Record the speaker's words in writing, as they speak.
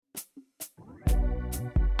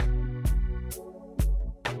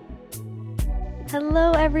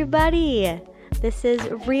Hello, everybody. This is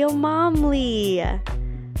Real Momly.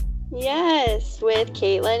 Yes, with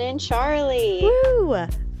Caitlin and Charlie. Woo!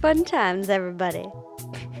 Fun times, everybody.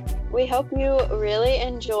 We hope you really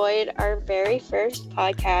enjoyed our very first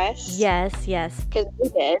podcast. Yes. Because we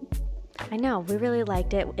did. I know, we really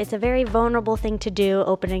liked it. It's a very vulnerable thing to do,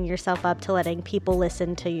 opening yourself up to letting people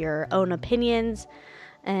listen to your own opinions.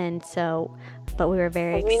 And so, but we were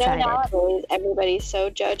very excited. We know nowadays everybody's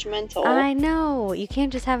so judgmental. I know. You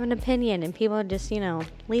can't just have an opinion and people just,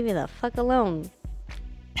 leave you the fuck alone.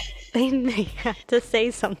 They have to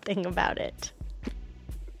say something about it.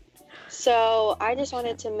 So I just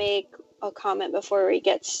wanted to make a comment before we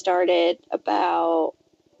get started about,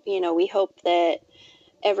 we hope that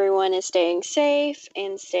everyone is staying safe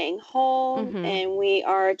and staying home. Mm-hmm. And we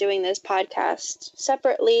are doing this podcast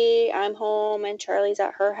separately. I'm home and Charlie's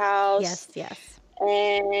at her house. Yes.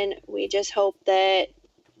 And we just hope that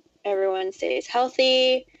everyone stays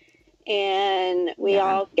healthy and we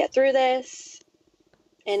all get through this.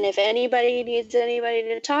 And if anybody needs anybody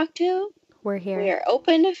to talk to, we're here. We are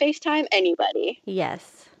open to FaceTime anybody.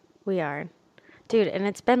 Yes, we are. Dude, and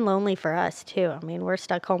it's been lonely for us too. I mean, we're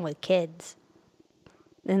stuck home with kids.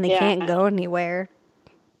 And they can't go anywhere.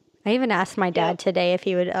 I even asked my dad today if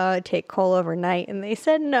he would take Cole overnight, and they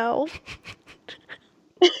said no.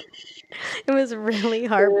 It was really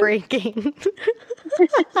heartbreaking.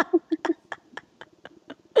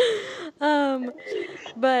 So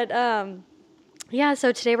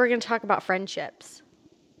today we're going to talk about friendships.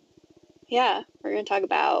 Yeah, we're going to talk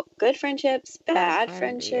about good friendships, bad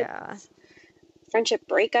friendships, friendship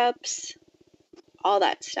breakups, all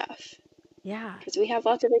that stuff. Yeah. Because we have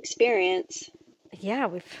lots of experience. Yeah,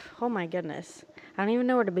 oh my goodness. I don't even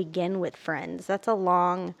know where to begin with friends. That's a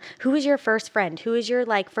long... Who was your first friend? Who is your,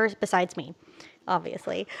 first besides me?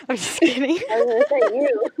 Obviously. I'm just kidding. I was going to say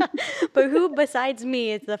you. But who besides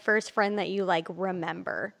me is the first friend that you,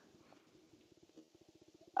 remember?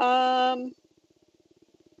 I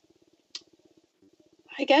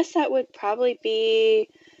guess that would probably be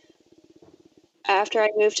after I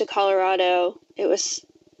moved to Colorado. It was...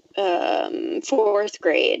 4th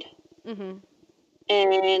grade. Mm-hmm.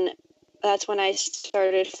 And that's when I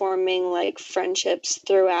started forming friendships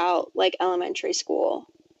throughout elementary school.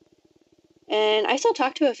 And I still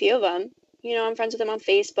talk to a few of them. I'm friends with them on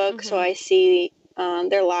Facebook, so I see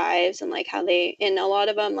their lives and how they, and a lot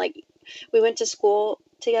of them, we went to school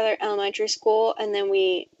together, elementary school, and then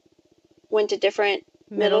we went to different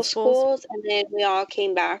middle schools, and then we all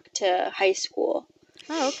came back to high school.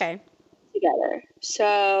 Oh, okay. Together.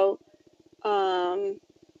 So,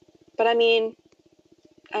 but I mean,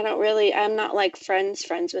 I'm not friends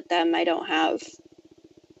with them. I don't have,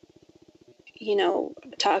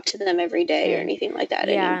 talk to them every day or anything like that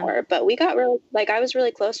anymore. But we got really, I was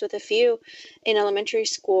really close with a few in elementary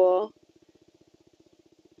school.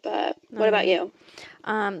 But what about you?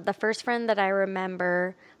 The first friend that I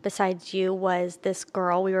remember besides you was this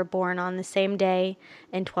girl. We were born on the same day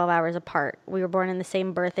and 12 hours apart. We were born in the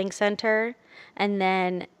same birthing center. And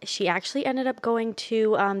then she actually ended up going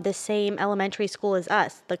to the same elementary school as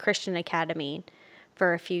us, the Christian Academy,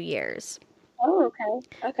 for a few years. Oh,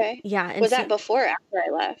 okay. Yeah. And was that before or after I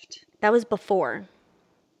left? That was before.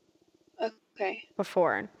 Okay.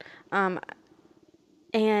 Before. And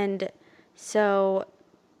so...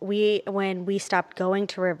 when we stopped going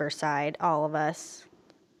to Riverside, all of us,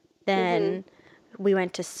 then we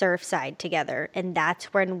went to Surfside together, and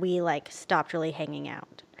that's when we stopped really hanging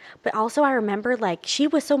out. But also I remember she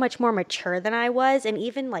was so much more mature than I was, and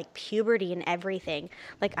even puberty and everything.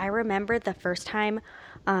 I remember the first time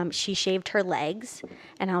she shaved her legs,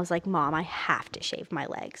 and I was like, Mom, I have to shave my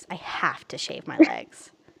legs. I have to shave my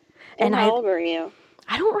legs. And how old were you?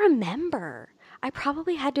 I don't remember. I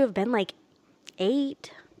probably had to have been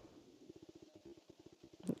 8.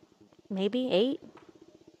 Maybe 8.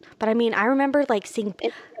 But I mean, I remember seeing...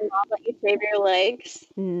 Did your mom let you shave your legs?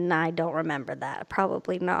 I don't remember that.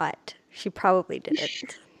 Probably not. She probably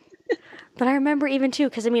didn't. But I remember even too,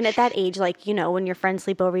 because I mean, at that age, when your friends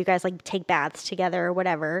sleep over, you guys take baths together or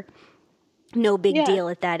whatever. No big deal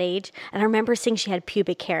at that age. And I remember seeing she had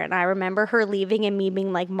pubic hair, and I remember her leaving and me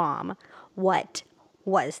being like, Mom, what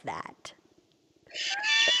was that?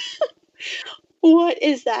 What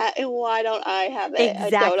is that, and why don't I have it?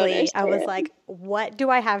 Exactly. I was like, what do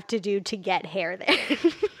I have to do to get hair there?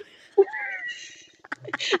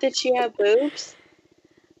 Did she have boobs?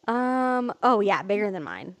 Oh yeah, bigger than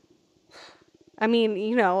mine. I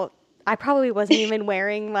mean, I probably wasn't even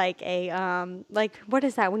wearing a what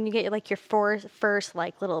is that when you get your first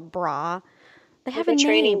little bra? They have a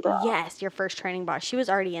training name. bra. Yes, your first training bra. She was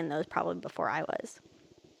already in those probably before I was.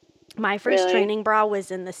 My first Really? training bra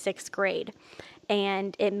was in the 6th grade,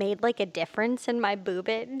 and it made like a difference in my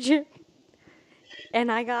boobage.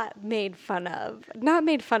 And I got made fun of. Not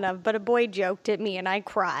made fun of, but a boy joked at me, and I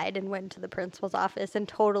cried and went to the principal's office and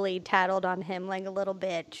totally tattled on him like a little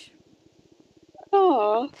bitch.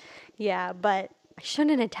 Oh. Yeah, but I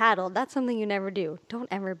shouldn't have tattled. That's something you never do. Don't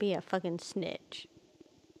ever be a fucking snitch.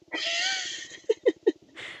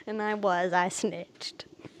 And I snitched.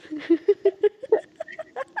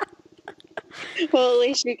 Well, at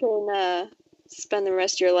least you can spend the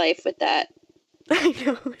rest of your life with that I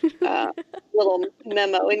know. little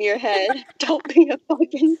memo in your head. Don't be a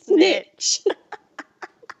fucking snitch.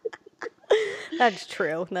 That's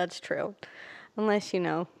true. That's true. Unless,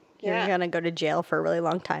 you're Yeah. going to go to jail for a really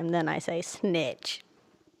long time, then I say snitch.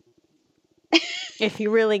 If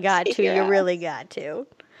you really got to, you really got to.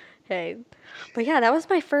 Okay. But yeah, that was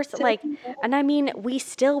my first, and I mean,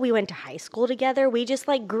 we went to high school together. We just,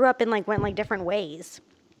 grew up and, went, different ways.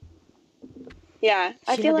 Yeah.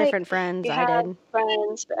 I She feel had like different friends. you I have did.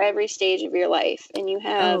 friends for every stage of your life, and you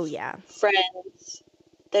have Oh, yeah. friends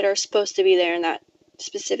that are supposed to be there in that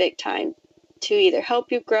specific time to either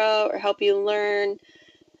help you grow or help you learn,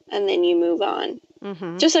 and then you move on.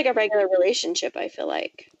 Mm-hmm. Just like a regular relationship, I feel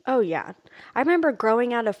like. Oh, yeah. I remember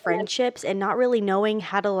growing out of friendships and not really knowing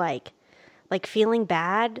how to, feeling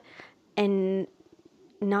bad and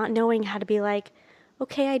not knowing how to be like,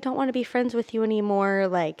 okay, I don't want to be friends with you anymore.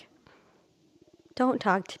 Don't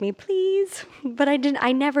talk to me, please. But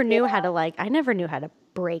I never knew how to, I never knew how to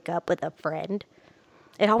break up with a friend.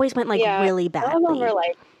 It always went, really badly. Some of them are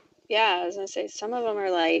I was going to say, some of them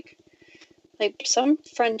are like some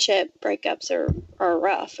friendship breakups are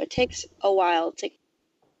rough. It takes a while to get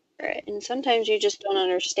it. And sometimes you just don't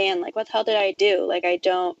understand, what the hell did I do? I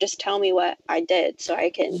don't, just tell me what I did so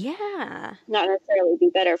I can not necessarily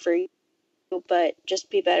be better for you, but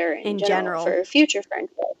just be better in general for future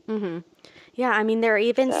friendship. Mm-hmm. Yeah, I mean, there are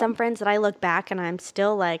even some friends that I look back and I'm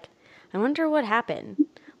still I wonder what happened.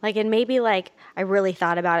 And maybe I really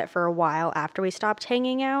thought about it for a while after we stopped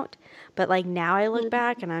hanging out. But now I look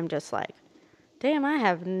back and I'm just damn, I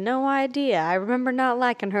have no idea. I remember not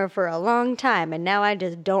liking her for a long time and now I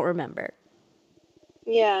just don't remember.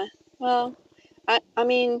 Yeah, well, I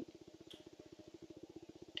mean,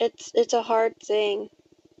 it's a hard thing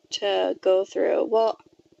to go through. Well,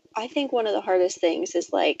 I think one of the hardest things is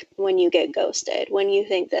when you get ghosted, when you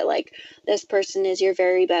think that this person is your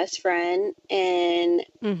very best friend and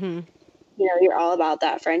you're all about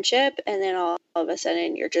that friendship, and then all of a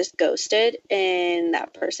sudden you're just ghosted and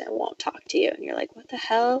that person won't talk to you and you're like, what the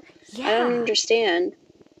hell? Yeah. I don't understand.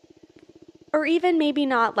 Or even maybe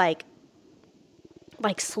not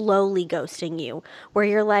slowly ghosting you, where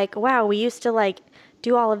you're wow, we used to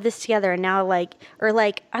do all of this together and now or I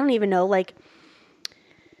don't even know,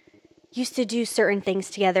 used to do certain things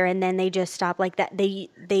together and then they just stop that. They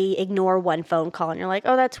ignore one phone call and you're like,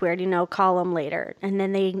 oh, that's weird, call them later. And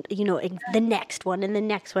then they, the next one and the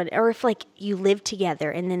next one. Or if you live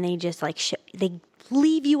together and then they just they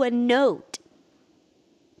leave you a note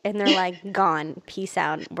and they're gone, peace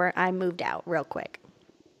out, where I moved out real quick.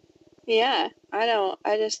 Yeah, I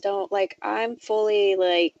just don't I'm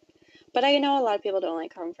fully but I know a lot of people don't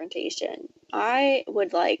like confrontation. I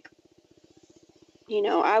would I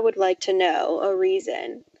would like to know a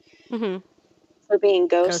reason for being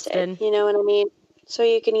ghosted. You know what I mean? So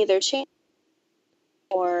you can either change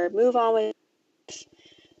or move on with,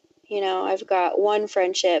 I've got one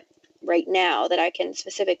friendship right now that I can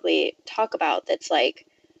specifically talk about that's we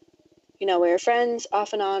were friends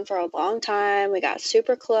off and on for a long time. We got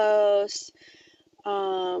super close.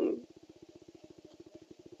 You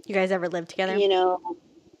guys ever lived together?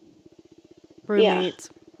 Roommates.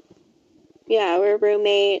 Yeah, we're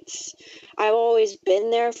roommates. I've always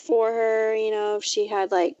been there for her, if she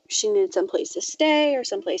had she needed some place to stay or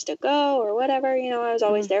some place to go or whatever, I was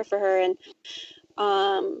always there for her. And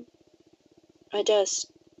I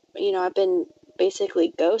just, I've been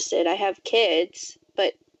basically ghosted. I have kids,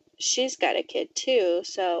 but she's got a kid too,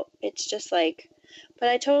 so it's just but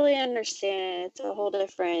I totally understand. It's a whole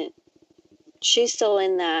different, she's still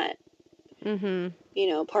in that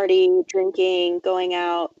party, drinking, going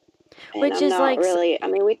out. And which I'm is not really, I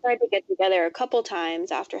mean, we tried to get together a couple times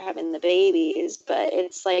after having the babies, but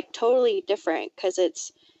it's totally different because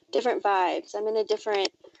it's different vibes. I'm in a different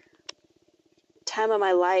time of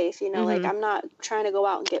my life, I'm not trying to go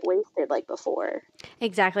out and get wasted like before.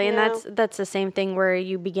 Exactly. And that's the same thing where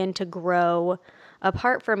you begin to grow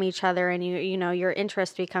apart from each other and your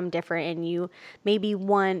interests become different and you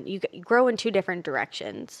grow in two different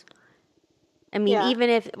directions. I mean, even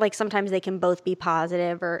if sometimes they can both be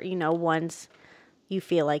positive or, one's, you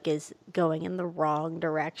feel like is going in the wrong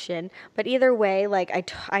direction. But either way, like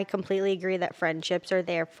I completely agree that friendships are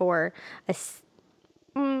there for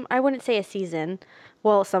I wouldn't say a season.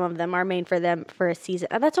 Well, some of them are made for them for a season.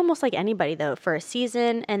 That's almost like anybody though, for a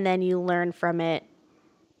season, and then you learn from it,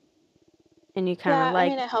 and you kind of Yeah, I like.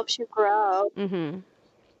 mean, it helps you grow. Mm-hmm.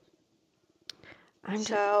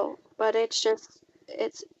 But it's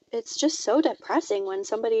just so depressing when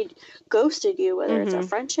somebody ghosted you, whether it's a Mm-hmm.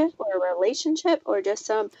 friendship or a relationship or just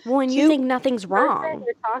some Well, and you cute think nothing's person wrong.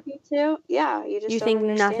 you're talking to. Yeah, you just You don't think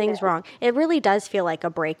understand it. nothing's wrong. It really does feel like a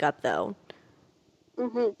breakup, though.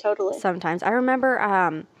 Totally. Sometimes I remember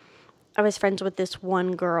I was friends with this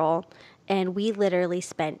one girl, and we literally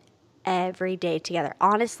spent every day together.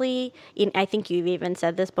 Honestly, I think you've even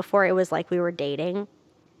said this before. It was like we were dating.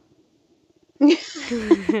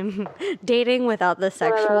 Dating without the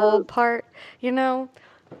sexual part,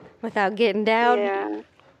 without getting down. Yeah.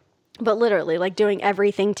 But literally, like doing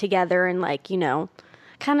everything together and, like,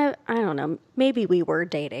 kind of, I don't know, maybe we were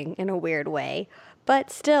dating in a weird way.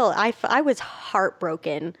 But still, I was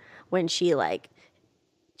heartbroken when she, like,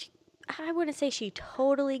 I wouldn't say she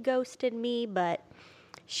totally ghosted me, but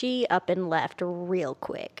she up and left real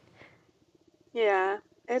quick. Yeah.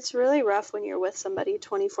 It's really rough when you're with somebody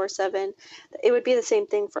 24/7. It would be the same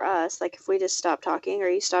thing for us. Like if we just stopped talking or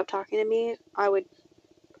you stopped talking to me, I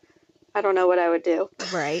don't know what I would do.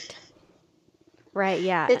 Right. Right,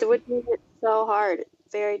 yeah. It would make it so hard,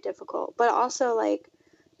 very difficult. But also, like,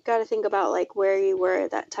 got to think about like where you were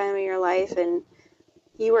at that time of your life, and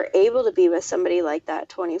you were able to be with somebody like that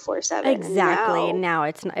 24/7. Exactly. And now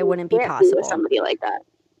it you wouldn't be can't be with possible. somebody like that.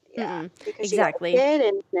 Yeah, because Exactly. you got a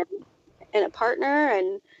kid and a partner,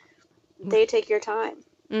 and they take your time.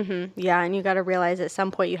 Mm-hmm. Yeah, and you got to realize at some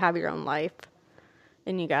point you have your own life,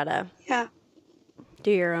 and you got to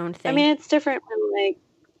do your own thing. I mean, it's different when, like,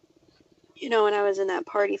 when I was in that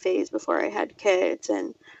party phase before I had kids,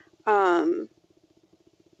 and I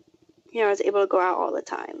was able to go out all the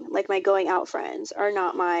time. Like my going out friends are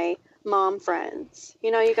not my mom friends.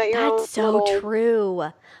 You got your own. That's so true.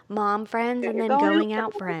 Mom friends and then going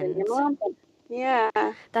out friends. Yeah.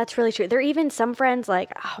 That's really true. There are even some friends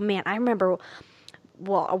like, oh man, I remember,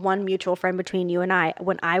 well, one mutual friend between you and I,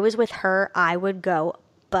 when I was with her, I would go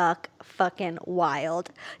buck fucking wild.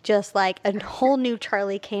 Just like a whole new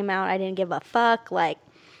Charlie came out. I didn't give a fuck. Like,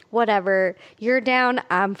 whatever. You're down,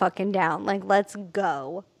 I'm fucking down. Like, let's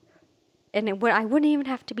go. And I wouldn't even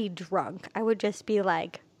have to be drunk. I would just be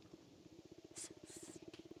like,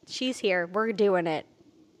 she's here. We're doing it.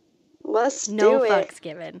 Let's do it. No fucks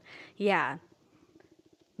given. Yeah.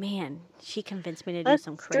 Man, she convinced me to do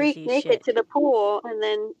some crazy shit. Let's streak naked to the pool and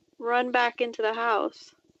then run back into the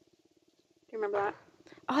house. Do you remember that?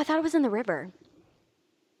 Oh, I thought it was in the river.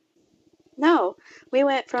 No. We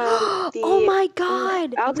went from the oh my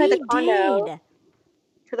God. outside the condo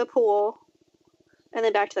to the pool. And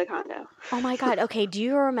then back to the condo. Oh my God. Okay, do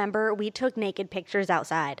you remember we took naked pictures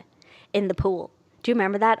outside in the pool? Do you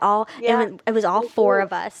remember that all? Yeah. It was all four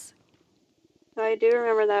of us. I do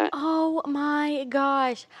remember that. Oh my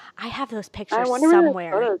gosh. I have those pictures I wonder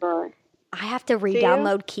somewhere. where those photos are. I have to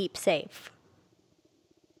re-download Keep Safe.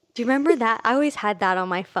 Do you remember that? I always had that on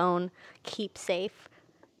my phone. Keep Safe.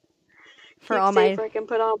 For all my... I can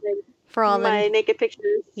put all my naked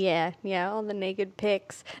pictures. Yeah, all the naked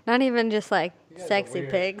pics. Not even just like sexy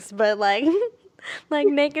pics, but like like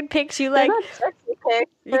naked pics you like. They're not sexy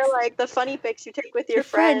pics. They're like the funny pics you take with your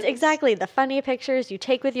friends. Exactly, the funny pictures you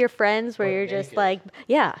take with your friends where you're just like,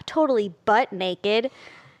 yeah, totally butt naked.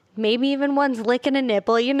 Maybe even one's licking a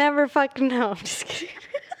nipple. You never fucking know. I'm just kidding.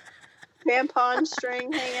 Tampon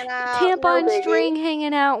string hanging out. Tampon string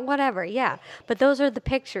hanging out, whatever. Yeah, but those are the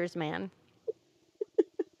pictures, man.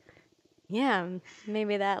 Yeah,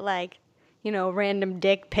 maybe that, like, random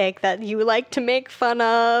dick pic that you like to make fun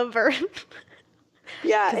of, or...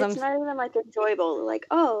 Yeah, it's not even, like, enjoyable. Like,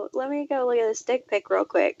 oh, let me go look at this dick pic real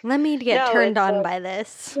quick. Let me get turned on by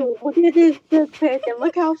this. Look at this dick pic, and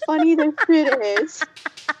look how funny this shit is.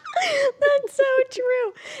 That's so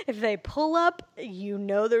true. If they pull up,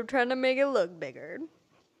 they're trying to make it look bigger.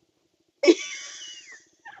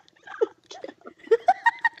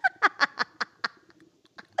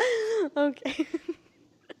 Okay.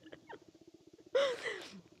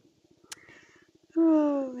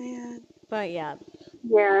 Oh, man. But, yeah.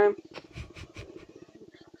 Yeah.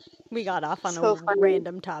 We got off on a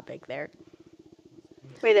random topic there.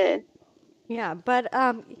 We did. Yeah, but,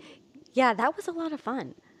 yeah, that was a lot of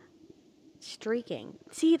fun. Streaking.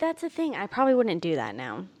 See, that's the thing. I probably wouldn't do that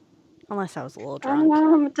now. Unless I was a little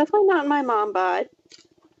drunk. Definitely not my mom bod.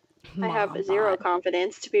 I have zero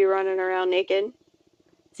confidence to be running around naked.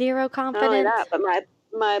 Zero Not only confidence? that, but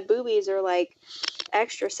my boobies are like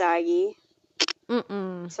extra saggy.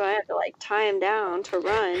 Mm-mm. So I have to like tie them down to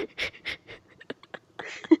run.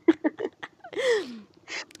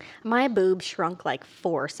 My boobs shrunk like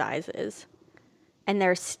 4 sizes. And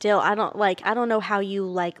they're still, I don't know how you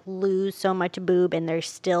like lose so much boob and they're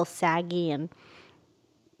still saggy and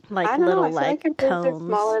like I don't know. I little feel like like your boobs are cones.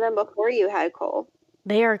 smaller than before you had Cole.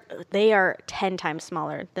 They are 10 times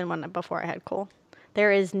smaller than when before I had Cole.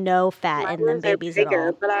 There is no fat My in them boobs are babies at bigger,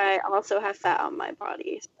 all. but I also have fat on my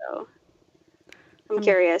body. So I'm I'm,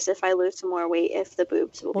 curious if I lose some more weight, if the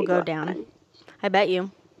boobs will we'll be go down. gone. I bet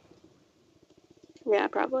you. Yeah,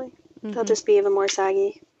 probably. They'll Mm-hmm. just be even more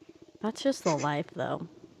saggy. That's just the life, though.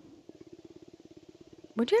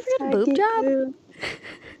 Would you ever get a boob Saggy job? boob.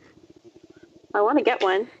 I want to get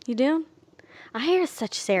one. You do? I hear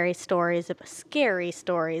such scary stories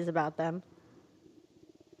about them.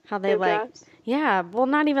 How they Boob like, jobs. yeah, well,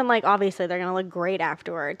 not even like, obviously they're gonna look great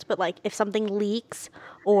afterwards, but like if something leaks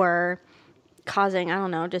or causing, I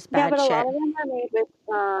don't know, just Yeah, bad but a lot shit. of them are made with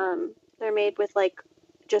they're made with like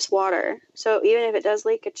just water. So even if it does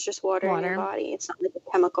leak, it's just water in your Water. body. It's not like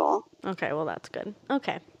a chemical. Okay, well, that's good.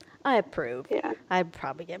 Okay. I approve. Yeah. I'd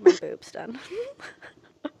probably get my boobs done.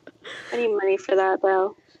 I need money for that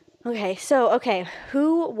though. Okay,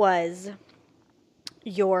 who was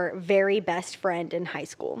your very best friend in high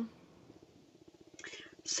school?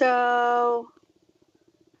 So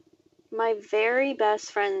my very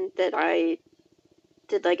best friend that I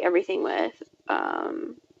did like everything with,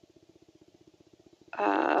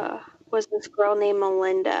 uh, was this girl named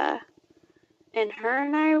Melinda. And her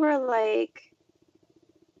and I were like,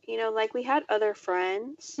 like we had other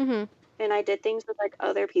friends Mm-hmm. and I did things with like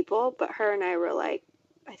other people, but her and I were like,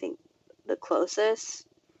 I think the closest.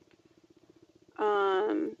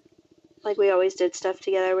 Um, like we always did stuff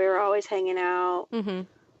together. We were always hanging out, Mm-hmm.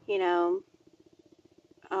 you know.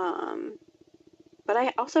 Um, but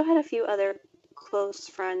I also had a few other close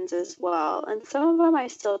friends as well, and some of them I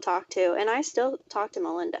still talk to, and I still talk to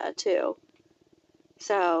Melinda too.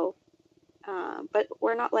 So, but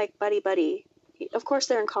we're not like buddy buddy. Of course,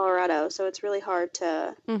 they're in Colorado, so it's really hard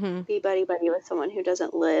to Mm-hmm. be buddy buddy with someone who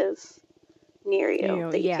doesn't live near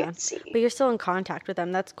you that you Yeah. can't see. But you're still in contact with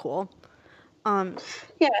them. That's cool.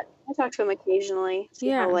 Yeah, I talk to them occasionally, see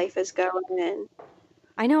how Yeah. life is going, and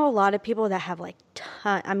I know a lot of people that have like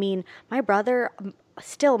my brother,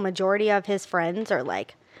 still majority of his friends are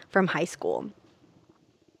like from high school.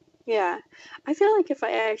 yeah. I feel like if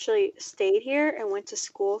I actually stayed here and went to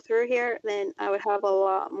school through here, then I would have a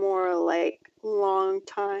lot more like long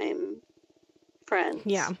time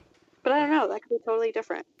Yeah. friends. But I don't know, that could be totally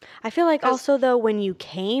different. I feel like 'Cause also though when you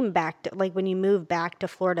came back to like when you moved back to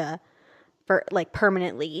Florida for like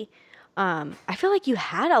permanently, I feel like you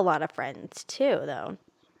had a lot of friends too though.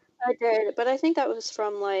 I did, but I think that was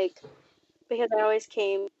from like because I always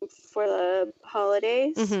came for the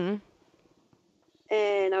holidays Mm-hmm.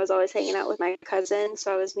 and I was always hanging out with my cousin,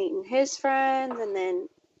 so I was meeting his friends and then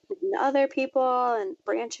meeting other people and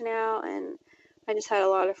branching out, and I just had a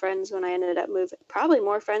lot of friends when I ended up moving. Probably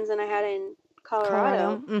more friends than I had in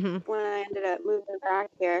Colorado. Colorado Mm-hmm. when I ended up moving back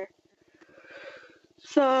here.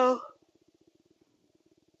 So,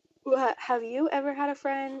 have you ever had a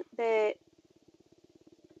friend that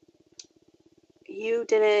you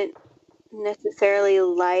didn't necessarily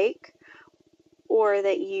like or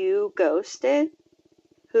that you ghosted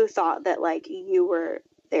who thought that like you were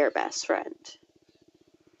their best friend?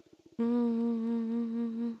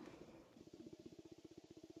 Mm,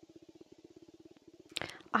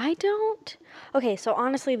 I don't. Okay, so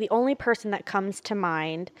honestly, the only person that comes to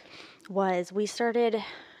mind was we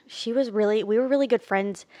were really good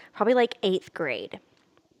friends, probably like 8th grade.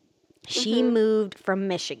 She Mhm. moved from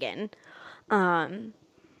Michigan. Um,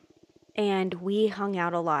 and we hung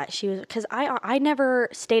out a lot. Because I never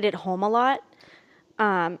stayed at home a lot.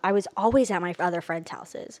 I was always at my other friends'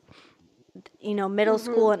 houses. Middle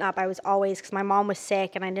school Mhm. and up, I was always, because my mom was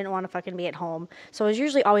sick and I didn't want to fucking be at home. So I was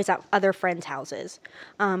usually always at other friends' houses.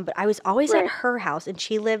 But I was always at Right. her house, and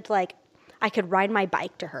she lived like, I could ride my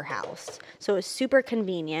bike to her house. So it was super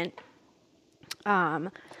convenient.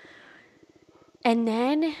 And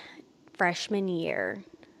then freshman year,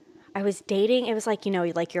 I was dating, it was like,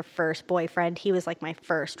 like your first boyfriend. He was like my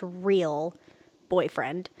first real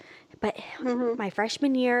boyfriend. But Mhm. my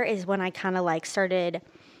freshman year is when I kind of like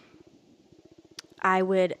I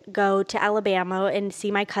would go to Alabama and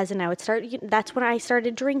see my cousin. That's when I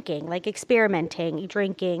started drinking, like experimenting,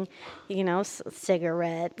 drinking,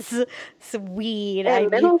 cigarettes, weed. In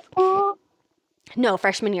middle school? No,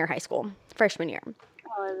 freshman year, high school. Freshman year.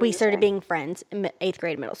 we started being friends in 8th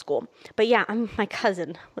grade, middle school. But yeah, my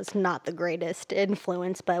cousin was not the greatest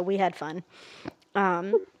influence, but we had fun.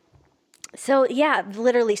 So yeah,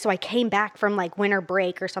 literally, so I came back from like winter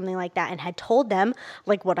break or something like that and had told them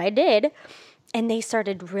like what I did, and they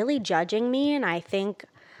started really judging me. And I think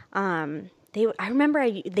I remember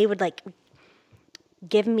they would like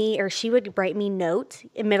give me, or she would write me notes.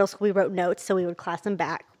 In middle school, we wrote notes, so we would pass them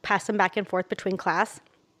back and forth between class.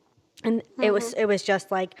 And it was just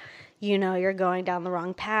like, you're going down the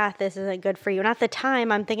wrong path. This isn't good for you. And at the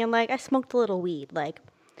time, I'm thinking like, I smoked a little weed. Like,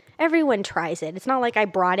 everyone tries it. It's not like I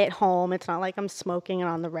brought it home. It's not like I'm smoking it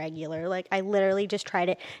on the regular. Like, I literally just tried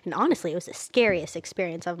it. And honestly, it was the scariest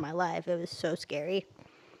experience of my life. It was so scary.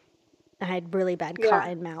 I had really bad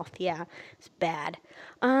cotton mouth. Yeah, it's bad.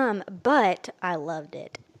 But I loved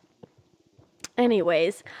it.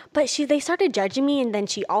 Anyways, but they started judging me, and then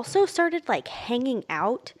she also started like hanging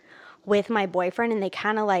out with my boyfriend, and they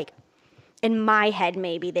kind of like, in my head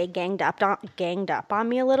maybe, they ganged up on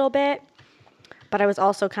me a little bit. But I was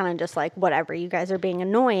also kind of just like, whatever, you guys are being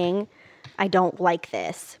annoying. I don't like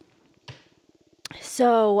this.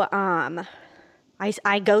 So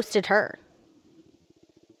I ghosted her.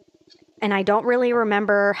 And I don't really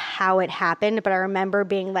remember how it happened, but I remember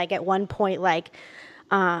being like at one point, like,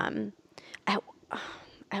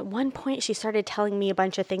 at one point she started telling me a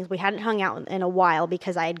bunch of things. We hadn't hung out in a while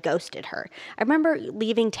because I had ghosted her. I remember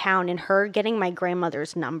leaving town and her getting my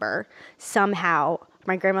grandmother's number somehow,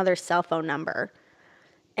 my grandmother's cell phone number,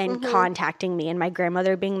 and contacting me, and my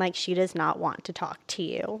grandmother being like, she does not want to talk to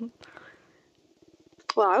you.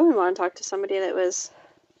 Well, I wouldn't want to talk to somebody that was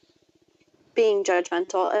being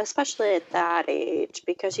judgmental, especially at that age,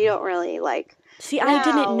 because you don't really like. See, I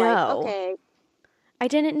didn't know. Like, okay. I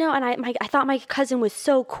didn't know, and I thought my cousin was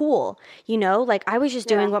so cool, like I was just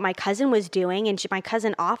doing what my cousin was doing, and my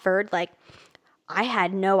cousin offered, like, I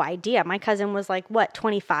had no idea. My cousin was like, what,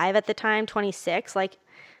 25 at the time, 26, like,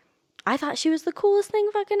 I thought she was the coolest thing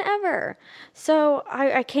fucking ever. So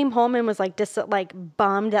I came home and was like,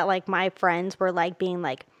 bummed that like my friends were like being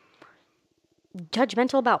like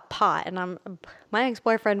judgmental about pot, and my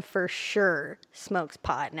ex-boyfriend for sure smokes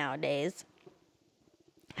pot nowadays.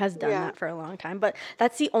 Has done that for a long time, but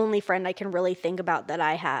that's the only friend I can really think about that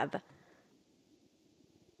I have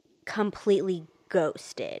completely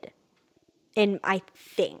ghosted. And I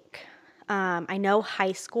think, I know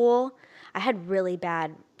high school, I had really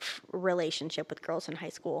bad relationship with girls in high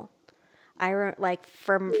school. Like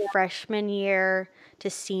from freshman year to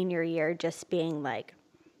senior year, just being like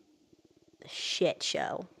a shit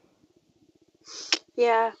show.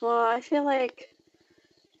 Yeah, well, I feel like,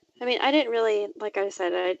 I mean, I didn't really, like I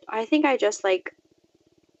said, I think I just like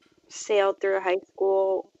sailed through high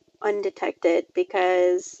school undetected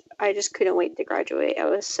because I just couldn't wait to graduate. I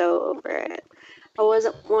was so over it. I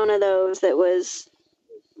wasn't one of those that was,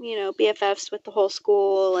 BFFs with the whole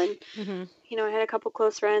school, and, I had a couple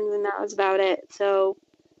close friends, and that was about it. So,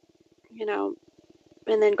 and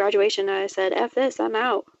then graduation, I said, F this, I'm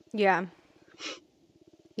out. Yeah.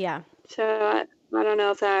 Yeah. So I don't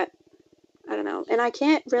know if that, I don't know. And I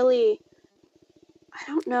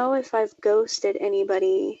don't know if I've ghosted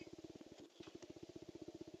anybody.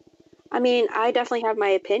 I mean, I definitely have my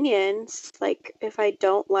opinions. Like, if I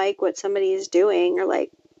don't like what somebody is doing, or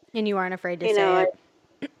like... And you aren't afraid to say it.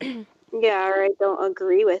 Yeah, or I don't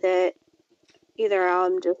agree with it. Either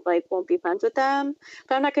I'm just, like, won't be friends with them.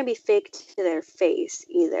 But I'm not going to be fake to their face,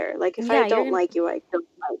 either. Like, if I don't like you, I don't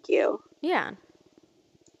like you. Yeah.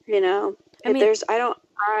 I mean...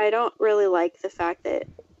 I don't really like the fact that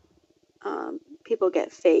people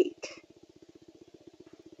get fake.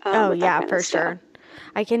 Oh, yeah, for sure.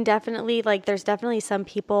 I can definitely, like, there's definitely some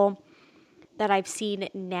people that I've seen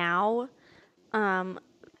now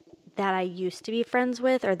that I used to be friends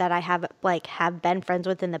with, or that I have been friends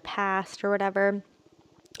with in the past or whatever.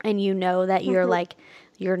 And that you're like,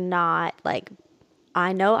 you're not like,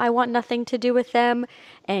 I know I want nothing to do with them,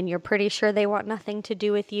 and you're pretty sure they want nothing to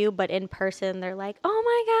do with you, but in person they're like, oh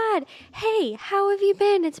my God, hey, how have you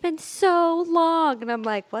been? It's been so long. And I'm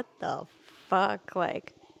like, what the fuck?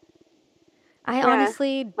 Like, I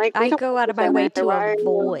honestly, like, I go out of my way to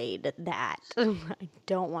avoid that. I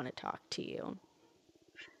don't want to talk to you.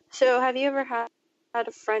 So have you ever had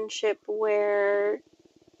a friendship where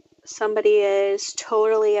somebody is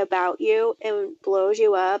totally about you and blows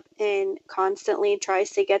you up and constantly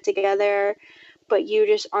tries to get together, but you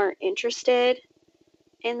just aren't interested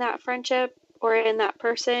in that friendship or in that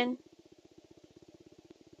person?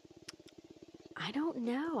 I don't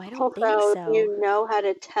know. I don't think so. You know how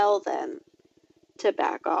to tell them to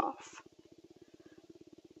back off.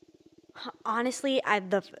 Honestly,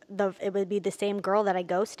 it would be the same girl that I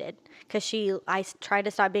ghosted because I tried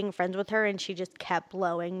to stop being friends with her and she just kept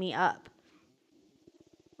blowing me up.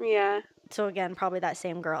 Yeah. So again, probably that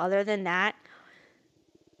same girl. Other than that,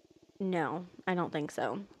 no, I don't think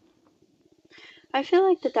so. I feel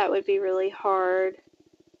like that would be really hard.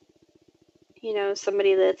 You know,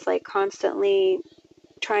 somebody that's like constantly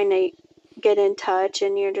trying to get in touch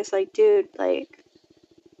and you're just like, dude, like,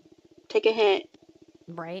 take a hint.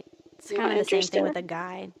 Right? It's I'm kind not of the same thing interested. with a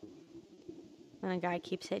guy. When a guy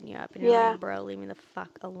keeps hitting you up and you're Yeah. like, bro, leave me the fuck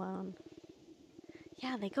alone.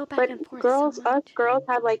 Yeah, they go back But and forth so girls, us much. girls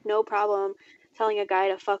have like no problem telling a guy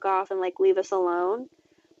to fuck off and like leave us alone.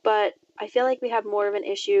 But I feel like we have more of an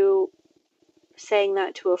issue saying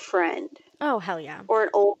that to a friend Oh, hell yeah. or an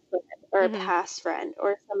old friend or a Mm-hmm. past friend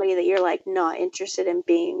or somebody that you're like not interested in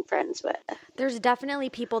being friends with. There's definitely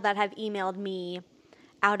people that have emailed me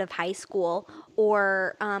out of high school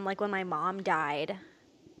or like when my mom died.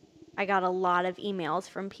 I got a lot of emails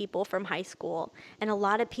from people from high school and a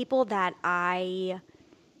lot of people that I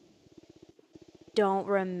don't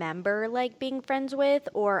remember like being friends with,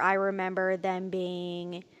 or I remember them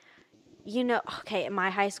being, okay, in my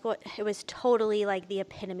high school, it was totally like the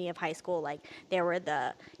epitome of high school. Like there were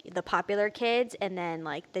the popular kids and then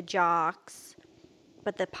like the jocks,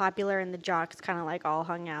 but the popular and the jocks kind of like all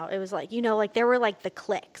hung out. It was like, like there were like the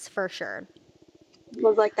cliques for sure. It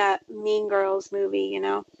was like that Mean Girls movie, you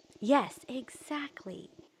know? Yes, exactly.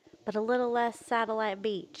 But a little less Satellite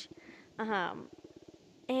Beach.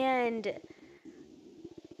 And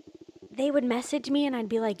they would message me and I'd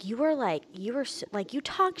be like, you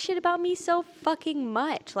talk shit about me so fucking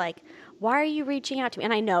much. Like, why are you reaching out to me?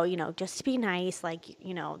 And I know, just to be nice, like,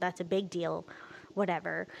 that's a big deal,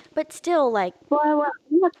 whatever. But still, like, Well,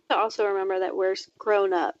 you have to also remember that we're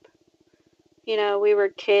grown up. You know, we were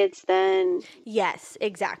kids then, yes,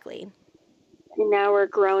 exactly. and now we're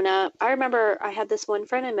grown up. I remember I had this one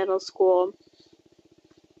friend in middle school,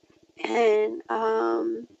 and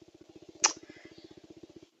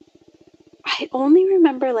I only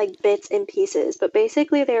remember like bits and pieces, but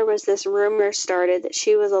basically there was this rumor started that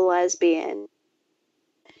she was a lesbian.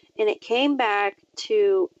 And it came back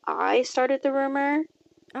to I started the rumor.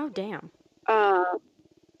 Oh, damn. Uh,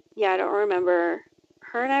 yeah, I don't remember.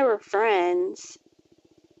 Her and I were friends.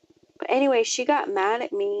 But anyway, she got mad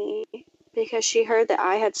at me because she heard that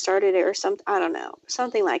I had started it or something. I don't know.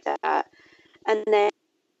 Something like that. And then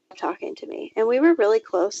talking to me. And we were really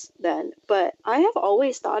close then. But I have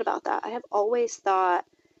always thought about that. I have always thought,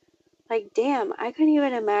 like, damn, I couldn't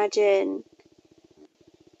even imagine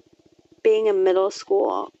being in middle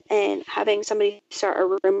school and having somebody start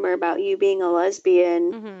a rumor about you being a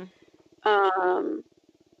lesbian. Mm-hmm.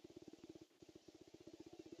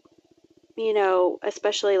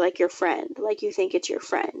 Especially like your friend, like you think it's your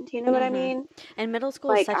friend. You know what I Mm-hmm. mean? And middle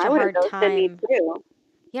school is Like such I a would have hard ghosted me time. too.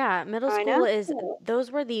 Yeah, middle I school know.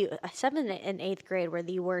 those were the 7th and 8th grade were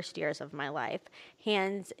the worst years of my life.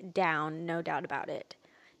 Hands down, no doubt about it.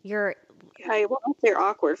 You're Yeah, well, that's your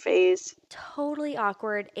awkward phase. totally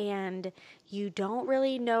awkward and you don't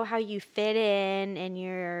really know how you fit in and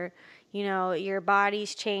your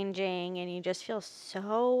body's changing and you just feel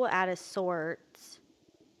so out of sorts.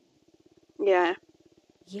 Yeah.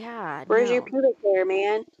 Yeah, Where's your no. pubic hair,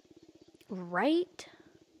 man? Right?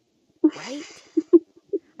 Right?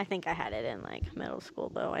 I think I had it in like middle school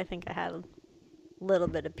though. I think I had a little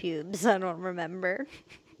bit of pubes. I don't remember.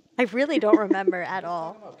 I really don't remember at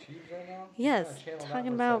all. Talking about pubes right now? Yes,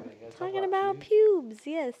 Talking about pubes.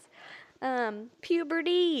 Yes,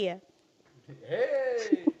 puberty.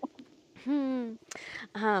 Hey!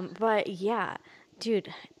 But yeah,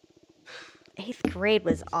 dude, 8th grade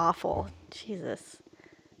was awful. Jesus,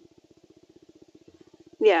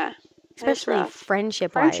 Yeah. That's especially rough.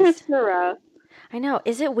 friendship Friendships wise. are rough. I know.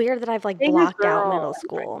 Is it weird that I've like Being a blocked out girl middle and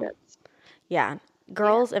school? friendships. Yeah,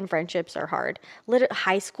 girls and friendships are hard.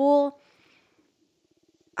 High school.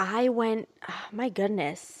 I went. Oh, my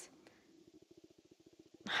goodness.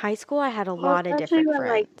 High school, I had a Well, lot of especially different when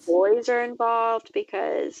like friends. boys are involved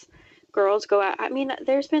because girls go out. I mean,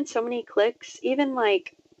 there's been so many cliques, even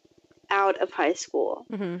like out of high school,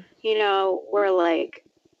 Mm-hmm. where like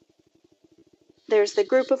there's the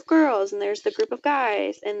group of girls and there's the group of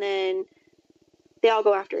guys, and then they all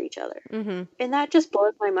go after each other. Mm-hmm. And that just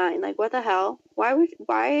blows my mind. Like, what the hell? Why would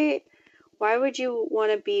you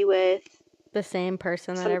want to be with The same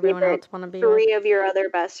person that somebody everyone that else want to be with. 3 of your other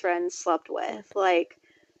best friends slept with? Like,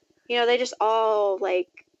 they just all like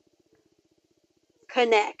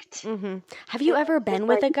connect. Mm-hmm. Have you ever been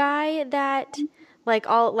with a guy that, like,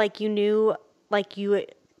 all like you knew, like you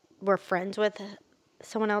were friends with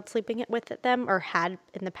someone else sleeping with them or had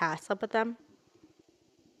in the past slept with them?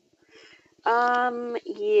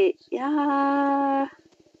 Yeah.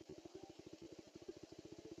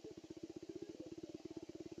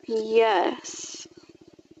 Yes.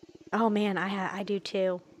 Oh man, I do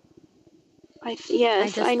too.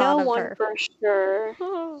 Yes, just I know thought of one her. for sure.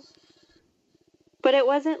 Oh. But it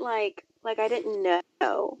wasn't like I didn't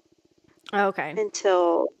know Okay.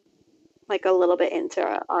 until like a little bit into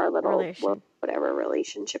our little Relation. whatever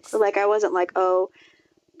relationship. Like I wasn't like, oh,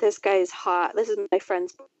 this guy's hot. This is my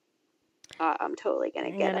friend's hot. I'm totally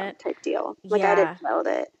gonna get him type deal. Like I Yeah. didn't know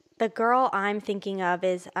that. The girl I'm thinking of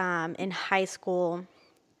is in high school.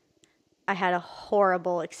 I had a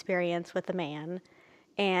horrible experience with a man,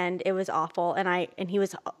 and it was awful. And he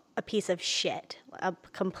was a piece of shit, a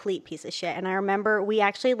complete piece of shit. And I remember we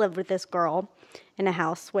actually lived with this girl in a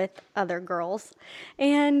house with other girls,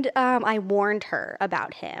 and I warned her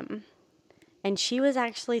about him. And she was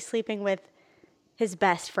actually sleeping with his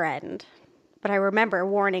best friend. But I remember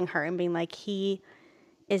warning her and being like, he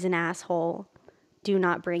is an asshole. Do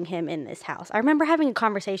not bring him in this house. I remember having a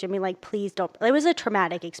conversation, being like, please don't. It was a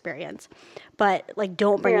traumatic experience, but like,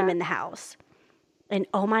 don't bring him in the house. And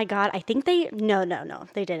oh my God, I think no,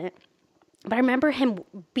 they didn't. But I remember him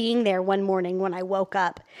being there one morning when I woke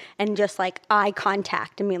up and just like eye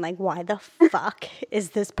contact and being like, why the fuck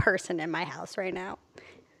is this person in my house right now?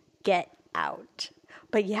 Get out.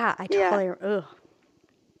 But yeah, I totally, ugh.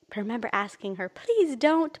 But I remember asking her, please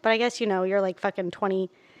don't. But I guess, you're like fucking 22,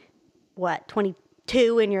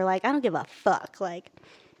 and you're like, I don't give a fuck. Like,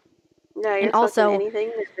 No, you're and also,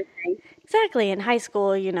 anything. exactly, in high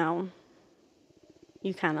school, you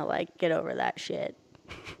kind of like get over that shit.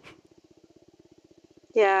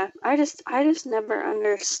 Yeah, I just never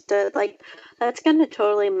understood. Like, that's gonna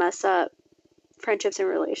totally mess up friendships and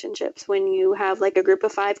relationships when you have like a group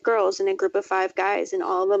of 5 girls and a group of 5 guys and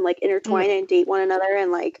all of them like intertwine and date one another,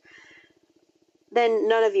 and like then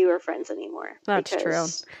none of you are friends anymore. That's true.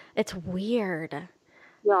 It's weird.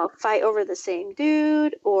 Y'all fight over the same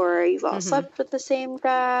dude, or you've all slept with the same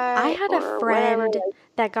guy. I had a friend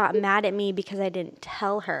that got mad at me because I didn't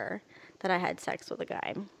tell her that I had sex with a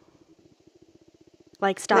guy.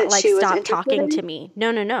 Like, stop talking to me.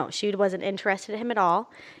 No. She wasn't interested in him at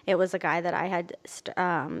all. It was a guy that I had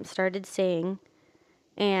started seeing,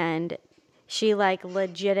 and she like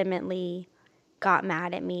legitimately got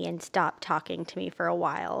mad at me and stopped talking to me for a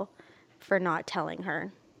while for not telling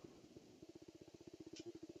her.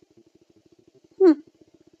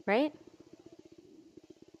 Right?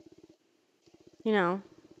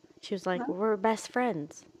 She was like, we're best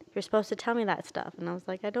friends. You're supposed to tell me that stuff. And I was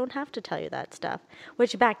like, I don't have to tell you that stuff.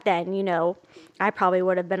 Which back then, I probably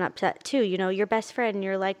would have been upset too. Your best friend. And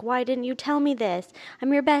you're like, why didn't you tell me this?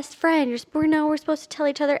 I'm your best friend. We're supposed to tell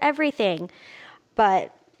each other everything.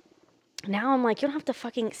 But now I'm like, you don't have to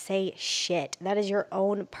fucking say shit. That is your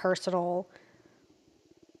own personal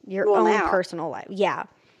life. Yeah.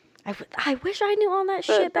 I wish I knew all that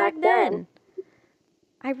shit back then.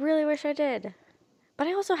 I really wish I did. But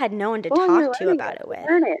I also had no one to talk to about it with. You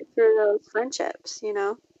learn it through those friendships,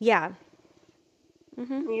 Yeah.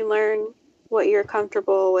 Mm-hmm. You learn what you're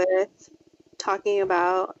comfortable with talking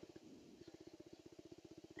about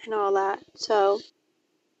and all that. So.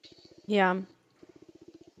 Yeah.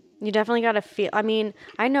 You definitely got to feel. I mean,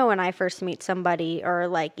 I know when I first meet somebody, or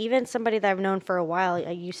like even somebody that I've known for a while,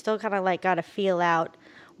 you still kind of like got to feel out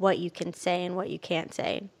what you can say and what you can't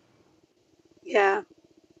say. Yeah.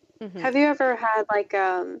 Mm-hmm. Have you ever had like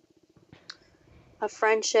a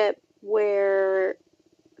friendship where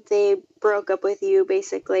they broke up with you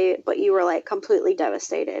basically, but you were like completely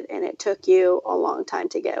devastated and it took you a long time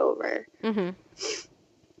to get over? Mm-hmm.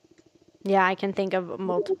 Yeah, I can think of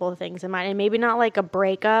multiple things in mind. And maybe not like a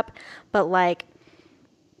breakup, but like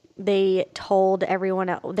they told everyone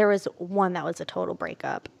else. There was one that was a total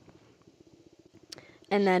breakup.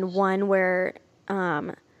 And then one where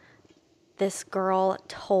this girl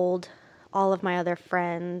told all of my other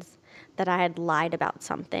friends that I had lied about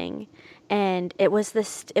something. And it was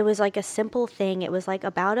like a simple thing. It was like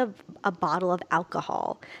about a bottle of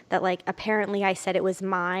alcohol that like apparently I said it was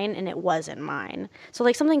mine and it wasn't mine. So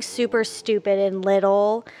like something super stupid and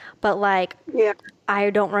little, but like I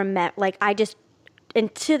don't remember, like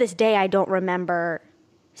and to this day I don't remember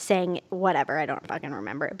saying whatever. I don't fucking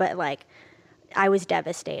remember it, but like I was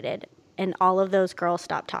devastated and all of those girls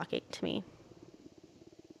stopped talking to me.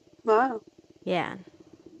 Wow. Yeah.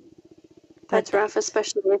 That's rough,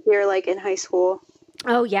 especially if you're like in high school.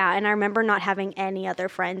 Oh yeah, and I remember not having any other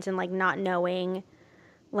friends and like not knowing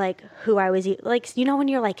like who I was like when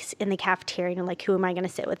you're like in the cafeteria and like who am I going to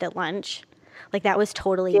sit with at lunch? Like, that was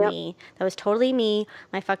totally me. That was totally me,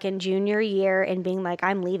 my fucking junior year, and being like,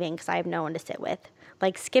 I'm leaving because I have no one to sit with.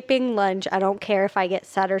 Like, skipping lunch, I don't care if I get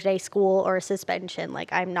Saturday school or a suspension.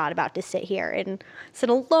 Like, I'm not about to sit here and sit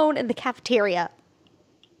alone in the cafeteria.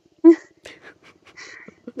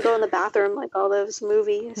 Go in the bathroom like all those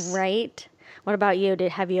movies. Right? What about you?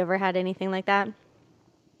 Have you ever had anything like that?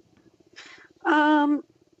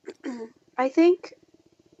 I think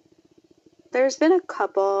there's been a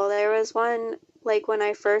couple. There was one, like, when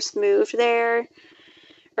I first moved there,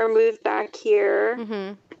 or moved back here.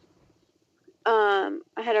 Mm-hmm.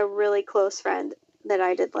 I had a really close friend that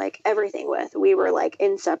I did, like, everything with. We were, like,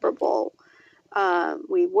 inseparable.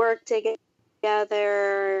 We worked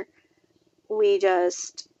together. We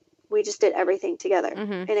just did everything together.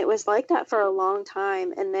 Mm-hmm. And it was like that for a long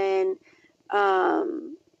time. And then,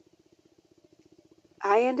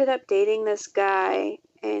 I ended up dating this guy,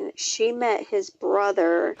 and she met his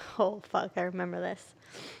brother. Oh, fuck, I remember this.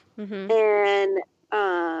 Mm-hmm. And,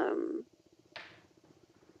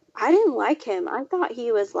 I didn't like him. I thought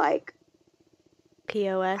he was, like,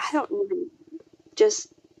 POS. I don't even,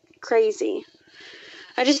 just crazy.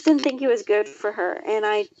 I just didn't think he was good for her. And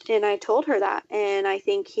I told her that. And I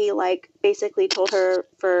think he, like, basically told her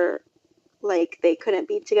for, like, they couldn't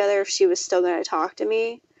be together if she was still going to talk to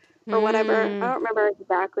me or whatever. I don't remember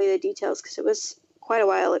exactly the details because it was quite a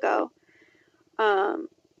while ago. But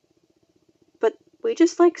we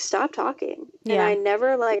just, like, stopped talking. Yeah. And I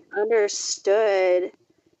never, like, understood.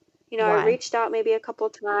 You know, Why? I reached out maybe a couple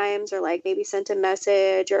times, or, like, maybe sent a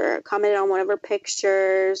message or commented on one of her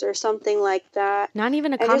pictures or something like that. Not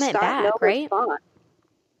even a I just comment got back, no right? response.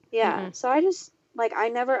 Yeah. Mm-mm. So I just, like, I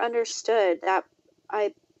never understood that.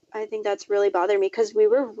 I think that's really bothered me because we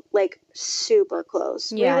were, like, super close.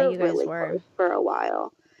 Yeah, we were you guys really were. close for a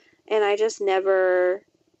while. And I just never,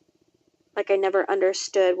 like, I never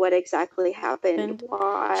understood what exactly happened.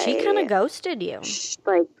 Why. She kind of ghosted you.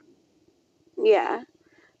 Like, yeah.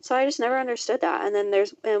 So I just never understood that. And then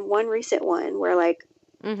there's one recent one where, like,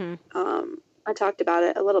 Mm-hmm. I talked about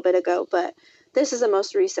it a little bit ago, but this is the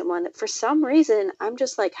most recent one that for some reason I'm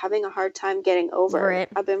just, like, having a hard time getting over. Right.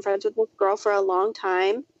 I've been friends with this girl for a long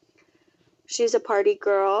time. She's a party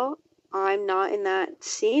girl. I'm not in that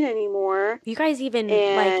scene anymore. You guys even,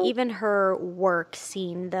 like, even her work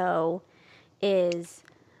scene, though, is,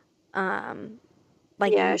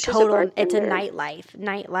 like, Yeah, she's total, a it's a bartender.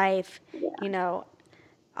 nightlife, Yeah. you know,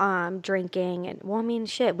 drinking. And, well, I mean,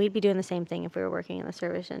 shit, we'd be doing the same thing if we were working in the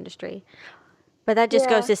service industry. But that just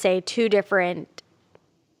goes to say 2 different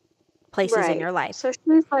places in Right. your life. So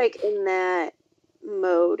she's, like, in that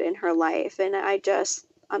mode in her life. And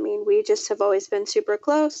I mean, we just have always been super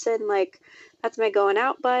close. And, like, that's my going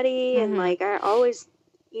out buddy. Mm-hmm. And, like, I always,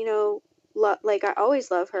 you know, I always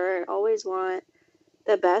love her and always want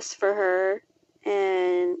the best for her.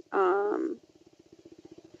 And,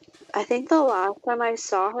 I think the last time I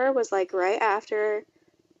saw her was, like, right after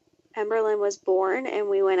Emberlyn was born and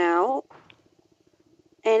we went out.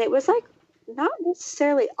 And it was, like, not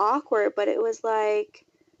necessarily awkward, but it was, like,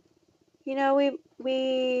 you know,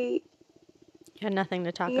 we You had nothing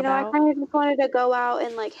to talk you know, I about. kind of just wanted to go out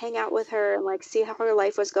and, like, hang out with her and, like, see how her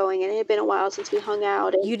life was going. And it had been a while since we hung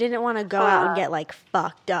out. And, You didn't want to go out and get, like,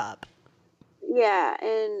 fucked up. yeah.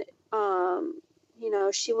 And, you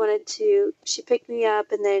know, she picked me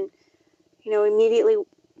up and then, you know, immediately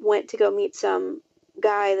went to go meet some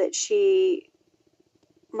guy that she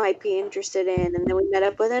might be interested in. And then we met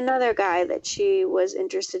up with another guy that she was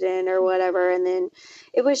interested in or whatever. And then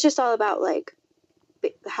it was just all about, like,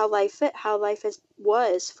 how life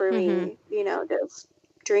was for me, you know, just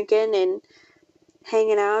drinking and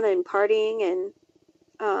hanging out and partying. And,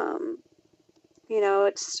 you know,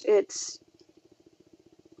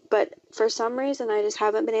 but for some reason, I just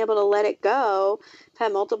haven't been able to let it go. I've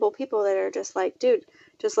had multiple people that are just like, dude,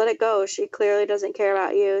 just let it go. She clearly doesn't care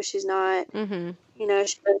about you. She's not, you know,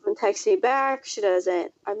 she doesn't text me back. I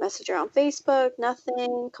message her on Facebook,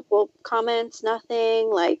 nothing, couple comments,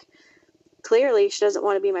 nothing. Like, clearly she doesn't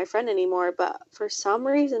want to be my friend anymore. But for some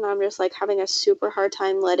reason, I'm just, like, having a super hard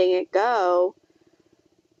time letting it go.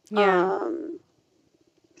 Yeah.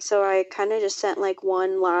 So I kind of just sent, like,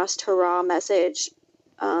 one last hurrah message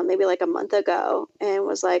maybe, like, a month ago and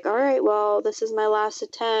was like, all right, well, this is my last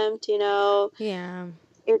attempt, you know. Yeah.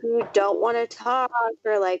 If you don't want to talk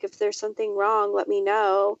or, like, if there's something wrong, let me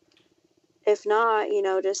know. If not, you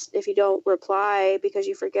know, just if you don't reply because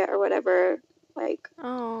you forget or whatever, like,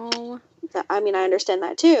 Oh. I mean, I understand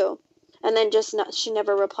that too. And then she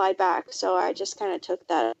never replied back. So I just kind of took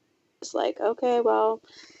that as, like, okay, well,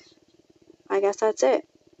 I guess that's it.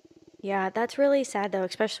 Yeah, that's really sad though,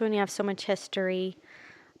 especially when you have so much history.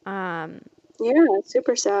 Yeah,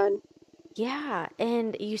 super sad. Yeah,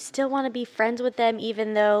 and you still want to be friends with them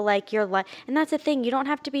even though like you're like, and that's the thing, you don't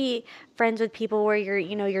have to be friends with people where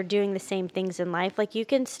you're doing the same things in life. Like you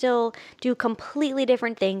can still do completely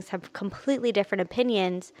different things, have completely different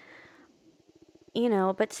opinions,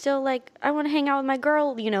 but still like I want to hang out with my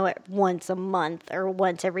girl, once a month or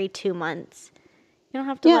once every 2 months. You don't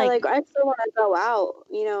have to Yeah, like, like I still want to go out.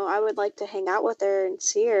 I would like to hang out with her and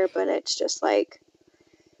see her, but it's just like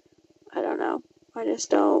I don't know. I just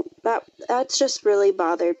don't. That's just really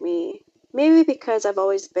bothered me. Maybe because I've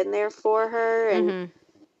always been there for her, and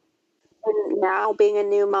now being a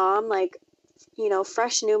new mom, like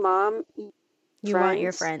fresh new mom, you want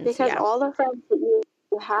your friends, friends, because yeah. all the friends that you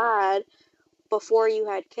had before you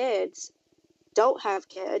had kids don't have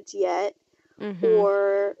kids yet, Mhm.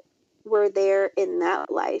 or were there in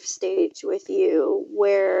that life stage with you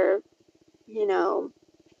where you know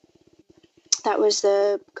that was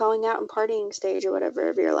the going out and partying stage or whatever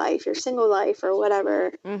of your life, your single life or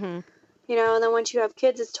whatever. Mhm. And then once you have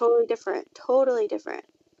kids, it's totally different.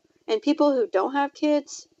 And people who don't have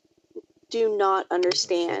kids do not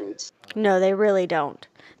understand. No, they really don't.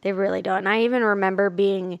 They really don't. And I even remember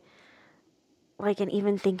being like, and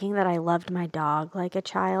even thinking that I loved my dog like a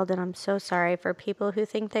child. And I'm so sorry for people who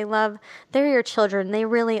think they're your children. They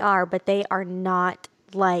really are, but they are not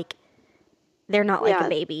like, they're not like a Yeah,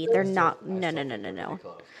 baby. They're not, no, no, no, no, no.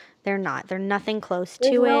 They're not. They're nothing close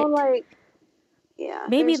there's to no it. like, yeah,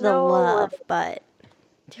 Maybe there's the no like, love, but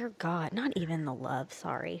dear God, not even the love.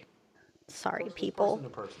 Sorry. Sorry, people. Person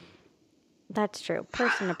to person. That's true.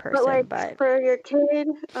 Person to but person, like but for your kid,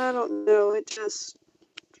 I don't know. It just,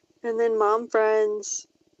 and then mom friends,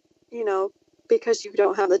 you know, because you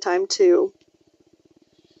don't have the time to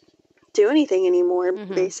do anything anymore,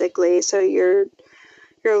 basically. So you're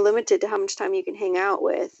limited to how much time you can hang out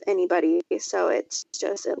with anybody. So it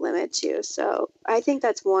limits you. So I think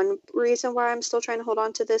that's one reason why I'm still trying to hold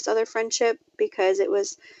on to this other friendship, because it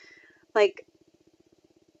was like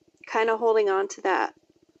kind of holding on to that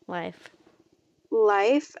life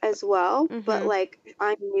as well. But like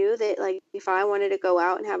I knew that like if I wanted to go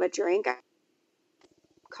out and have a drink, I'd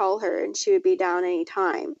call her and she would be down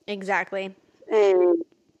anytime. exactly. And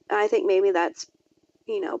I think maybe that's,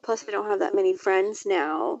 plus I don't have that many friends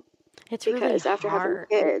now It's really because after having hard.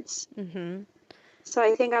 kids. So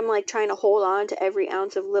I think I'm like trying to hold on to every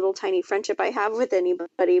ounce of little tiny friendship I have with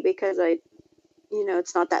anybody because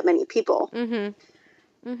it's not that many people.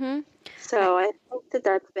 So I think that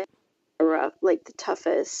that's been rough, like the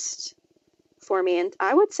toughest for me. And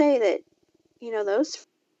I would say that, those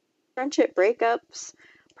friendship breakups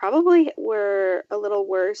probably were a little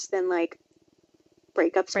worse than like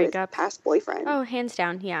breakups with past boyfriends. Oh, hands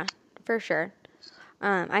down. Yeah, for sure.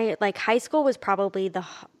 I like high school was probably the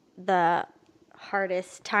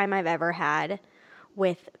hardest time I've ever had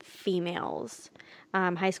with females.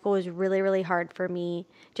 High school was really, really hard for me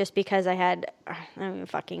just because I don't even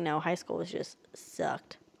fucking know. High school was just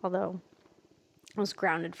sucked. Although I was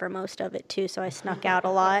grounded for most of it too, so I snuck out a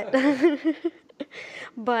lot.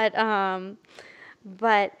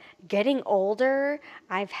 But getting older,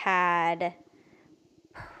 I've had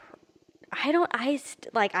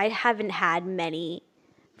I haven't had many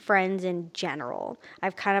friends in general.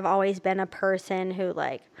 I've kind of always been a person who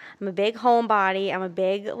like I'm a big homebody. I'm a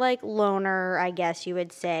big like loner, I guess you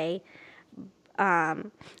would say,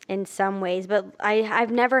 in some ways. But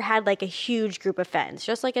I've never had like a huge group of friends,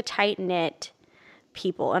 just like a tight knit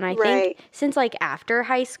people. And I think since like after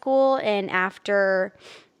high school and after,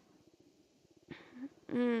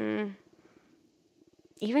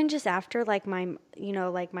 even just after like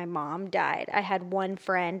like my mom died, I had one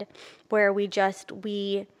friend where we didn't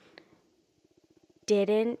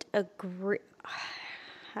agree.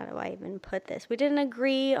 How do I even put this? We didn't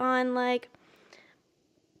agree on like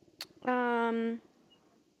her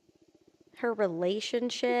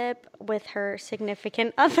relationship with her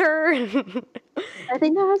significant other. I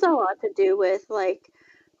think that has a lot to do with like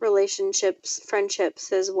relationships,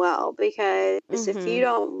 friendships as well, because if you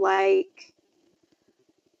don't like,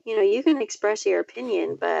 you can express your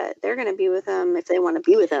opinion, but they're going to be with them if they want to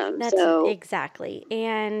be with them. That's exactly.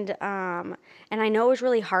 And I know it was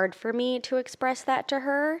really hard for me to express that to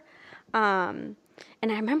her. And I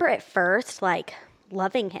remember at first like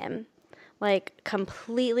loving him, like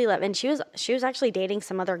completely love. And she was actually dating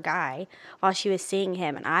some other guy while she was seeing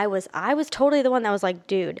him, and I was totally the one that was like,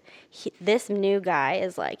 dude, this new guy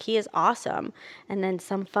is like, he is awesome. And then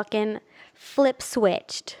some fucking flip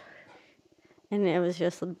switched. And it was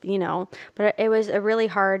just, but it was really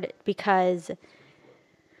hard because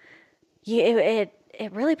it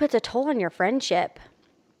really puts a toll on your friendship.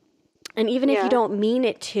 And even if you Yeah. don't mean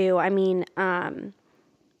it to, I mean, and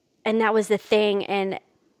that was the thing. And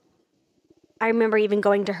I remember even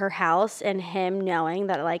going to her house and him knowing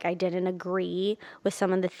that like I didn't agree with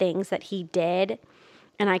some of the things that he did.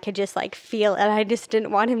 And I could just like feel, and I just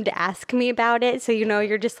didn't want him to ask me about it. So,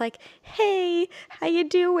 you're just like, hey, how you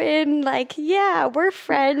doing? Like, yeah, we're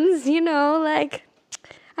friends, like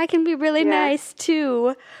I can be really nice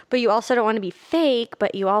too. But you also don't want to be fake,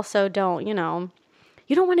 but you also don't, you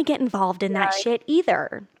don't want to get involved in that shit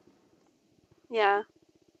either. Yeah.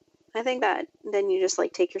 I think that then you just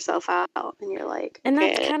like take yourself out and you're like, And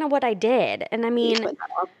okay, that's kind of what I did. And I mean,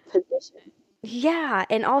 position. yeah.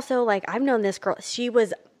 And also, like, I've known this girl. She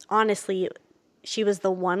was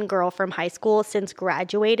the one girl from high school since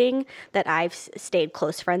graduating that I've stayed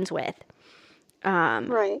close friends with.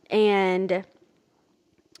 Right. And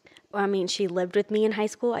I mean, she lived with me in high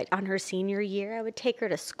school. On her senior year, I would take her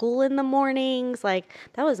to school in the mornings. Like,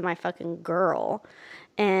 that was my fucking girl.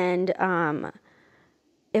 And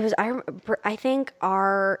it was, I think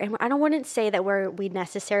and I wouldn't say that we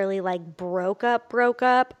necessarily like broke up,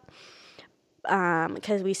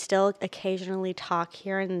 because we still occasionally talk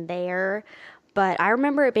here and there. But I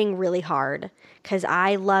remember it being really hard because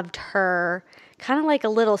I loved her kind of like a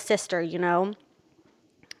little sister,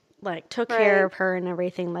 like took care of her and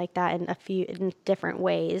everything like that in different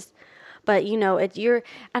ways. But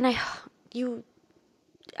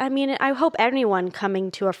I hope anyone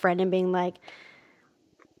coming to a friend and being like,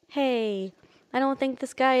 hey, I don't think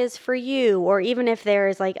this guy is for you. Or even if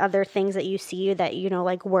there's like other things that you see that,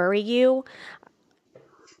 like worry you,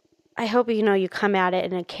 I hope, you come at it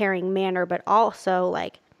in a caring manner, but also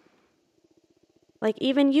like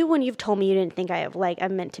even you, when you've told me you didn't think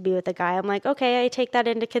I'm meant to be with a guy, I'm like, okay, I take that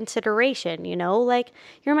into consideration, like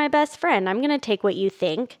you're my best friend. I'm going to take what you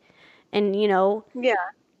think. And, Yeah.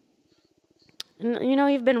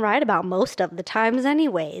 You've been right about most of the times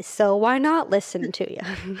anyways, so why not listen to you?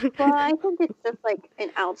 Well, I think it's just like an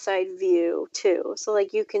outside view too. So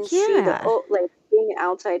like you can see Yeah. like being an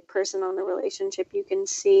outside person on the relationship, you can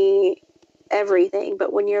see everything.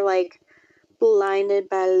 But when you're like blinded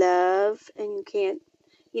by love and you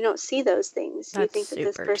don't see those things. You That's think that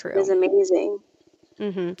this super person true. is amazing.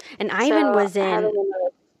 And I even was having in,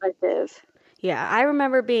 another perspective. yeah, I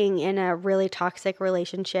remember being in a really toxic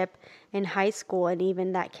relationship in high school, and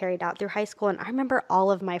even that carried out through high school. And I remember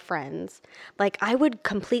all of my friends, like I would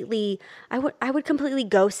completely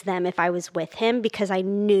ghost them if I was with him, because I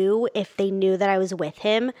knew if they knew that I was with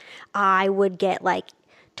him, I would get like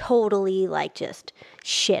totally like just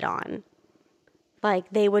shit on.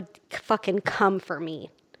 Like they would fucking come for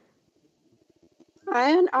me.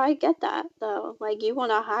 I get that though. Like you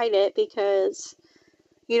want to hide it because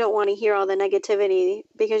you don't want to hear all the negativity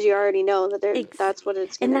because you already know that that's what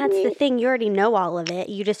it's going to be. And that's the thing. You already know all of it.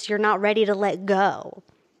 You're not ready to let go.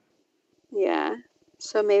 Yeah.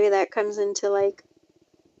 So maybe that comes into like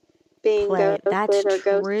being ghosted That's or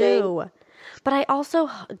true. ghosting. But I also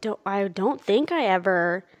don't think I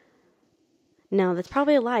ever. No, that's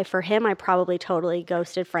probably a lie. For him, I probably totally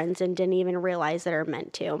ghosted friends and didn't even realize that I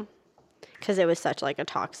meant to, because it was such like a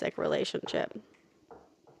toxic relationship.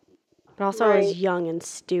 But also I was young and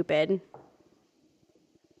stupid.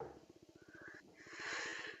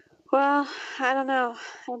 Well, I don't know.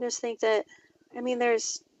 I just think that,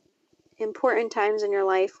 there's important times in your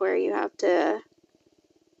life where you have to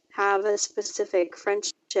have a specific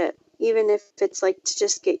friendship, even if it's like to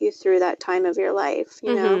just get you through that time of your life,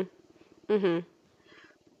 you know? Mm-hmm.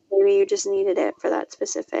 Maybe you just needed it for that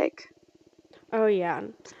specific. Oh, yeah.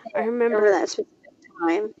 I remember that specific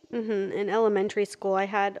time. In elementary school, I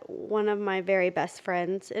had one of my very best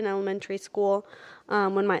friends in elementary school.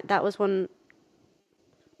 When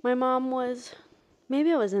my mom was,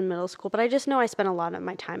 maybe I was in middle school, but I just know I spent a lot of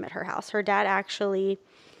my time at her house. Her dad actually,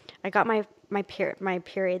 I got my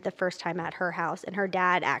period the first time at her house, and her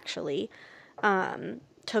dad actually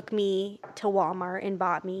took me to Walmart and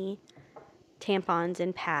bought me tampons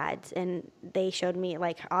and pads, and they showed me,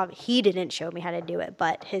 like, he didn't show me how to do it,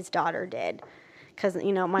 but his daughter did, because,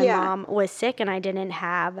 my mom was sick, and I didn't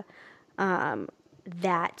have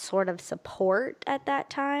that sort of support at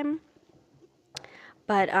that time.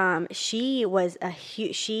 But she was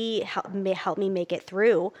she helped me make it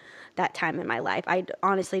through that time in my life. I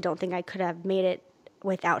honestly don't think I could have made it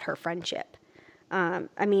without her friendship. Her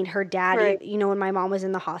dad, Right. when my mom was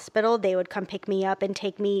in the hospital, they would come pick me up and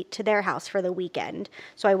take me to their house for the weekend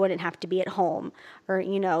so I wouldn't have to be at home, or,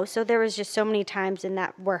 so there was just so many times in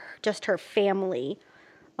that where just her family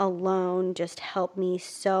alone just helped me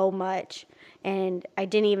so much. And I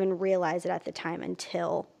didn't even realize it at the time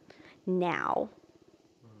until now,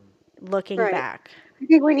 looking back. I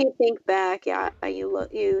think when you think back,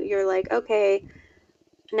 you're like, okay,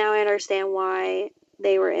 now I understand why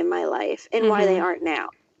they were in my life and why they aren't now.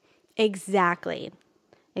 Exactly.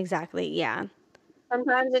 Yeah.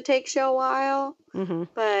 Sometimes it takes you a while,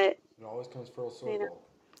 but It always comes full circle. you know,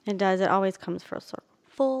 It does. It always comes full circle.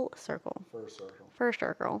 Full circle. First circle. For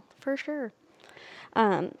circle. For sure.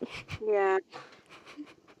 yeah.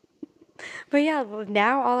 But yeah,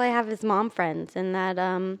 now all I have is mom friends, and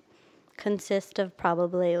that consist of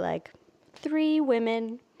probably like 3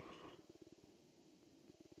 women.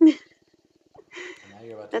 And now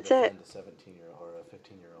you're about to That's befriend it. a 17-year-old or a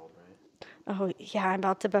 15-year-old, right? Oh, yeah, I'm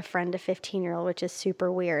about to befriend a 15-year-old, which is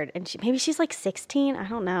super weird. And maybe she's like 16, I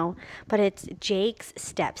don't know. But it's Jake's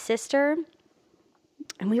stepsister.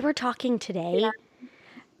 And we were talking today. Yeah.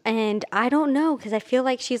 And I don't know, because I feel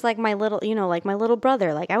like she's like my little, like my little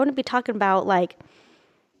brother. Like, I wouldn't be talking about like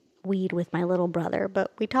weed with my little brother,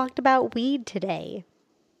 but we talked about weed today.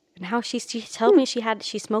 And how she told me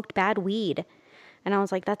she smoked bad weed. And I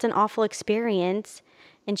was like, that's an awful experience.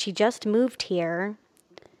 And she just moved here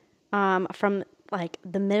from like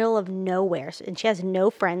the middle of nowhere. And she has no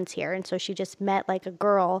friends here. And so she just met like a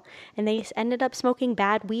girl, and they ended up smoking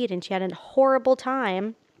bad weed, and she had a horrible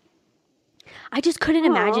time. I just couldn't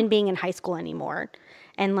imagine being in high school anymore.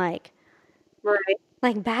 And like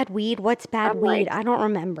bad weed. What's bad weed? I don't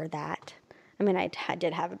remember that. I mean, I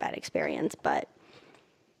did have a bad experience, but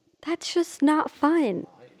that's just not fun.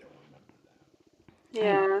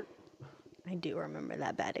 Yeah. I do remember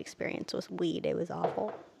that bad experience with weed. It was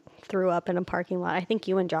awful. Threw up in a parking lot. I think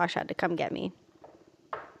you and Josh had to come get me.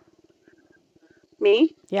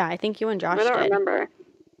 Me? Yeah, I think you and Josh I don't did. remember,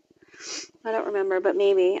 but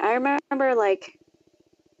maybe. I remember like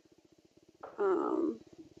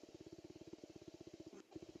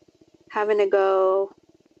having to go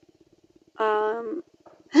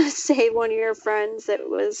save one of your friends that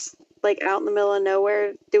was like out in the middle of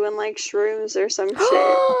nowhere doing like shrooms or some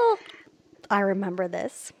shit. I remember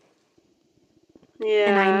this.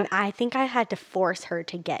 Yeah. And I think I had to force her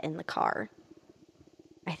to get in the car.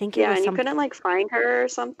 I think it Yeah, was and you couldn't like find her or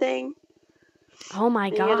something. Oh my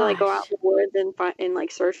And gosh. you had to like go out in the woods and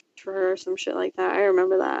like search for her or some shit like that. I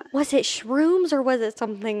remember that. Was it shrooms, or was it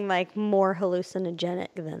something like more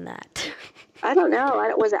hallucinogenic than that? I don't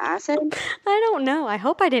know. Was it acid? I don't know. I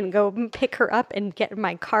hope I didn't go pick her up and get in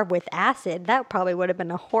my car with acid. That probably would have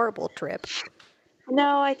been a horrible trip.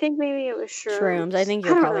 No, I think maybe it was shrooms. Shrooms. I think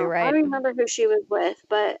you're probably right. I don't remember who she was with,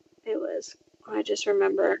 but I just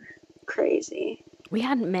remember crazy. We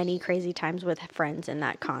had many crazy times with friends in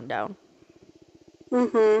that condo.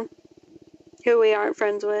 Mm-hmm. Who we aren't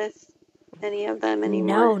friends with, any of them anymore.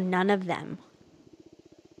 No, none of them.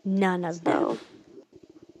 None of them.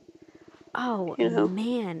 Oh,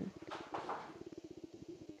 man.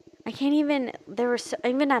 I can't even, there was,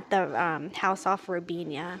 even at the house off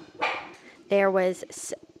Rubinia, that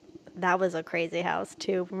was a crazy house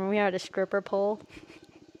too. Remember we had a stripper pole?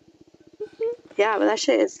 Yeah, but that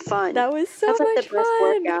shit is fun. That was so much fun. That's like the best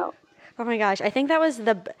workout. Oh my gosh, I think that was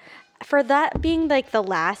for that being like the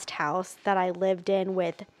last house that I lived in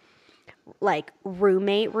with like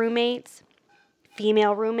roommates,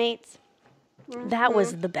 female roommates, that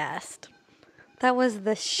was the best. That was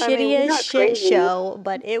the shittiest shit show,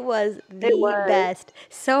 but it was the best.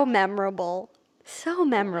 So memorable. So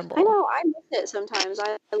memorable. I know, I miss it sometimes.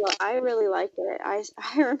 I really liked it. I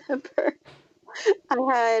remember I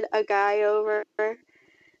had a guy over,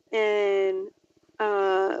 and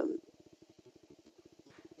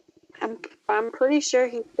I'm pretty sure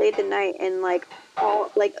he stayed the night, and like he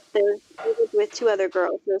was with 2 other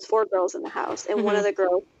girls. There was 4 girls in the house, and one of the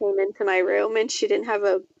girls came into my room, and she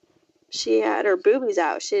had her boobies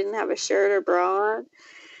out. She didn't have a shirt or bra on,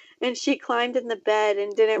 and she climbed in the bed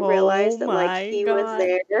and didn't realize that like he was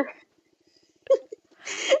there.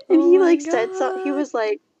 And he like said something. He was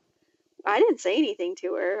like, I didn't say anything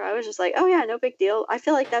to her. I was just like, oh yeah, no big deal. I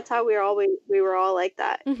feel like that's how we were all like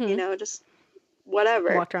that, just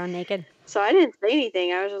whatever. Walked around naked. So I didn't say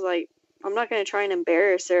anything. I was just like, I'm not gonna try and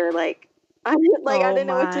embarrass her. Like I didn't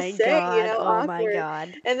know what to say. Oh awkward. My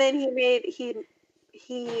God. And then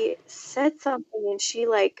he said something, and she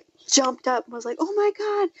like jumped up and was like, oh my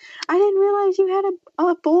God, I didn't realize you had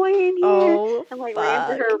a boy in here. And like ran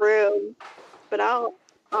to her room. But I'll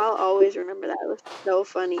always remember that. It was so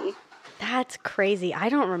funny. That's crazy. I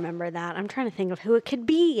don't remember that. I'm trying to think of who it could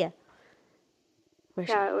be.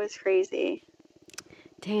 Yeah, it was crazy.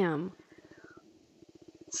 Damn.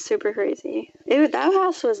 Super crazy. That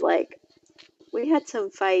house was like, we had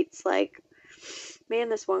some fights. Like, me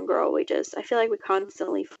and this one girl, I feel like we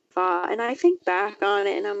constantly fought. And I think back on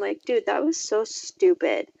it, and I'm like, dude, that was so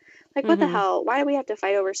stupid. Like, what the hell? Why do we have to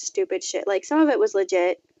fight over stupid shit? Like, some of it was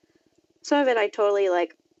legit. Some of it I totally,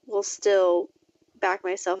 like, will still back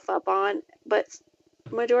myself up on. But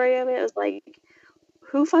majority of it was like,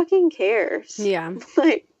 who fucking cares? Yeah.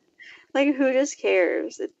 like, who just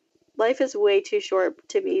cares? Life is way too short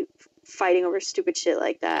to be fighting over stupid shit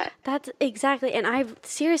like that. That's exactly. And I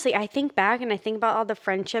think back and I think about all the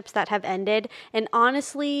friendships that have ended. And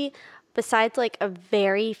honestly, besides like a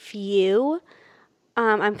very few,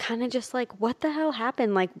 I'm kind of just like, what the hell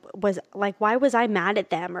happened? Like, why was I mad at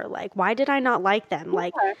them? Or like, why did I not like them?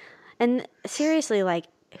 Like, and seriously, like,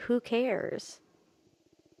 who cares?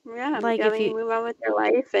 Yeah, like if you move on with your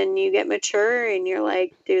life and you get mature and you're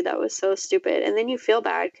like, dude, that was so stupid. And then you feel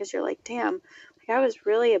bad because you're like, damn, like, I was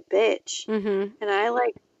really a bitch. And I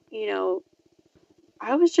like,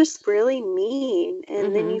 I was just really mean.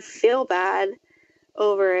 And then you feel bad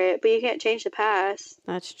over it, but you can't change the past.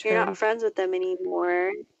 That's true. You're not friends with them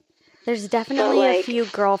anymore. There's definitely a few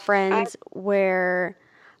girlfriends where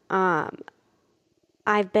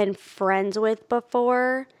I've been friends with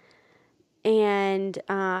before. And,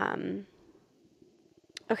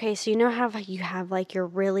 okay, so you know how you have, like, you're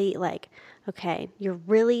really, like, okay, you're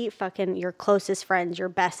really fucking your closest friends, your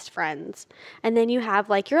best friends. And then you have,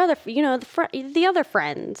 like, your other, the other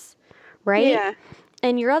friends, right? Yeah.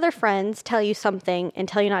 And your other friends tell you something and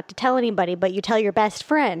tell you not to tell anybody, but you tell your best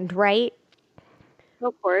friend, right?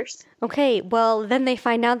 Of course. Okay, well, then they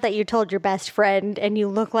find out that you told your best friend and you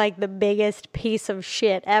look like the biggest piece of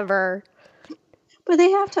shit ever. But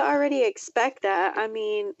they have to already expect that. I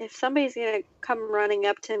mean, if somebody's going to come running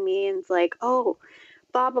up to me and it's like, oh,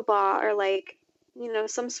 blah, blah, blah, or like,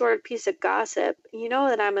 some sort of piece of gossip, you know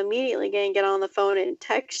that I'm immediately going to get on the phone and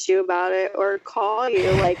text you about it or call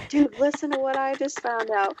you like, dude, listen to what I just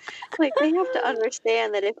found out. Like, they have to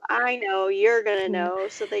understand that if I know, you're going to know,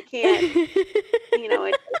 so they can't,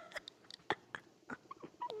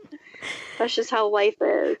 that's just how life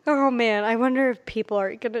is. Oh, man, I wonder if people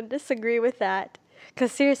are going to disagree with that.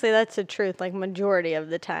 Because seriously, that's the truth. Like, majority of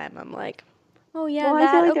the time, I'm like, oh, yeah, well, I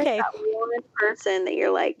feel like okay. There's that one person that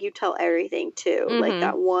you're like, you tell everything to. Like,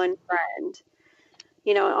 that one friend.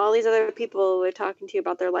 And all these other people are talking to you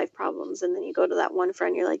about their life problems. And then you go to that one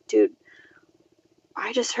friend, you're like, dude,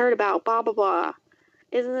 I just heard about blah, blah, blah.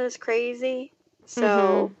 Isn't this crazy?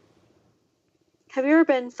 So, have you ever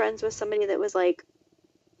been friends with somebody that was, like,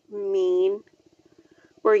 mean?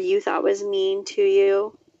 Or you thought was mean to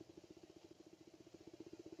you?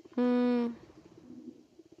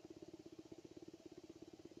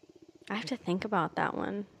 I have to think about that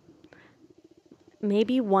one.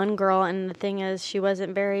 Maybe one girl, and the thing is, she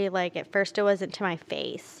wasn't very, like, at first it wasn't to my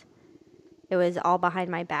face. It was all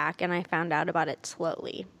behind my back, and I found out about it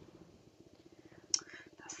slowly.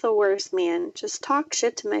 That's the worst, man. Just talk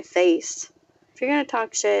shit to my face. If you're going to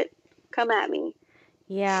talk shit, come at me.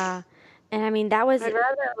 Yeah. And I mean, that was... I'd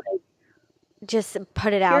rather, like... just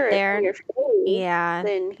put it out there. From your face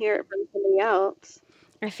than hear it from somebody else.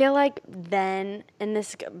 I feel like then, and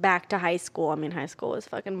this back to high school. I mean, high school was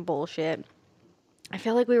fucking bullshit. I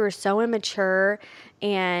feel like we were so immature,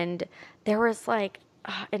 and there was like,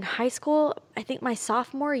 in high school, I think my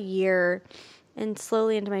sophomore year and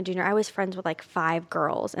slowly into my junior, I was friends with like 5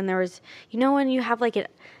 girls. And there was, when you have like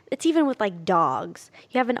it's even with like dogs.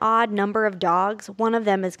 You have an odd number of dogs. One of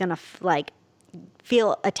them is going to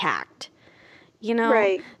feel attacked,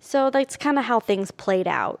 Right. So that's kind of how things played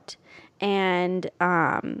out. And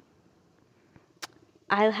I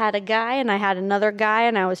had a guy and I had another guy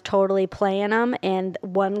and I was totally playing them. And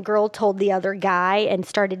one girl told the other guy and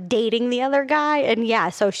started dating the other guy. And yeah,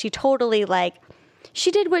 so she totally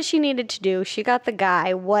she did what she needed to do. She got the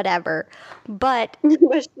guy, whatever. But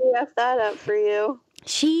But she effed that up for you.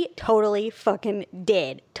 She totally fucking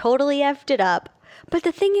did. Totally effed it up. But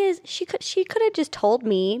the thing is, she could have just told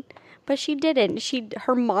me, but she didn't.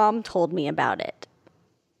 Her mom told me about it.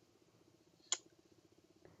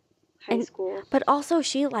 High school. But also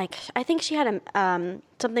I think she had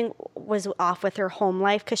something was off with her home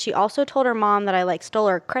life because she also told her mom that I stole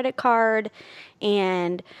her credit card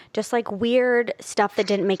and just weird stuff that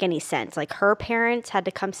didn't make any sense. Like her parents had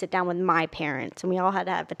to come sit down with my parents and we all had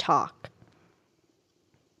to have a talk.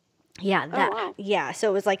 Yeah, wow. Yeah, so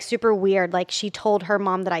it was super weird. She told her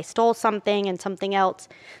mom that I stole something and something else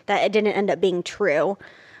that it didn't end up being true.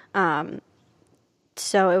 So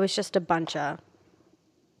it was just a bunch of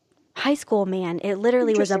high school, man. It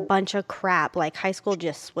literally was a bunch of crap. High school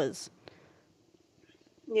just was.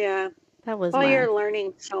 Yeah. That was. Well, you're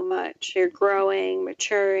learning so much. You're growing,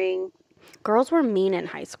 maturing. Girls were mean in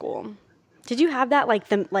high school. Did you have that?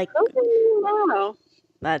 Wow.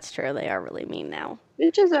 That's true. They are really mean now.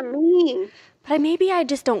 Bitches are mean. But maybe I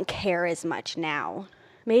just don't care as much now.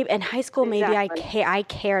 Maybe in high school, maybe Exactly. I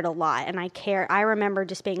cared a lot, and I remember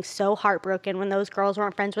just being so heartbroken when those girls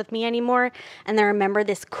weren't friends with me anymore. And I remember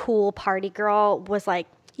this cool party girl was like,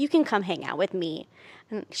 "You can come hang out with me,"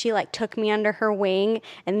 and she like took me under her wing,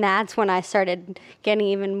 and that's when I started getting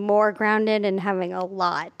even more grounded and having a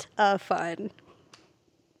lot of fun.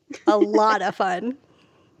 A lot of fun.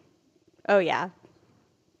 Oh yeah,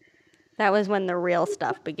 that was when the real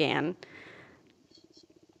stuff began.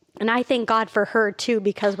 And I thank God for her, too,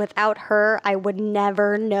 because without her, I would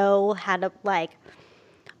never know how to, like,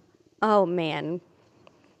 oh, man.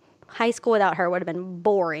 High school without her would have been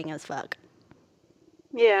boring as fuck.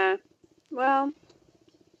 Yeah. Well,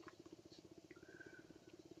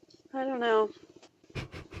 I don't know.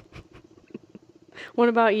 What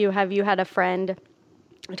about you? Have you had a friend?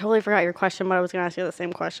 I totally forgot your question, but I was going to ask you the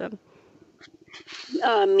same question.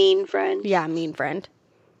 Mean friend. Yeah, mean friend.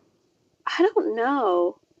 I don't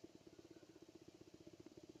know.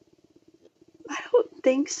 I don't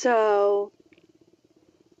think so.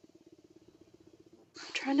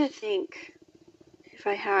 I'm trying to think if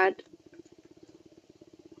I had.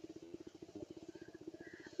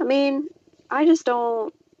 I mean, I just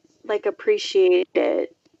don't, like, appreciate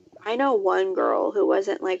it. I know one girl who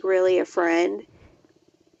wasn't, like, really a friend,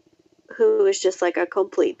 who was just, like, a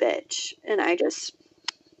complete bitch. And I just,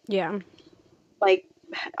 Yeah. like,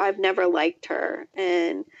 I've never liked her.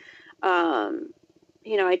 And,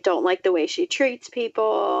 you know, I don't like the way she treats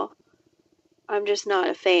people. I'm just not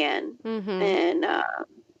a fan. Mm-hmm. And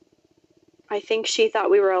I think she thought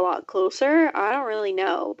we were a lot closer. I don't really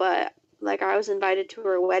know, but like I was invited to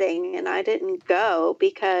her wedding and I didn't go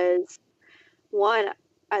because one,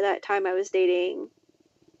 at that time I was dating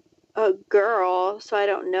a girl, so I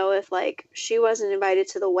don't know if like she wasn't invited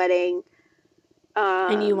to the wedding.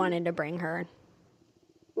 And you wanted to bring her.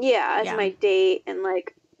 Yeah, as my date, and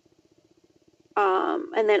like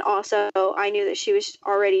and then also I knew that she was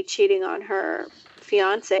already cheating on her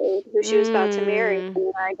fiance who she was about to marry, and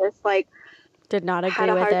I just like did not agree had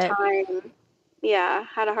a with hard it. time. Yeah,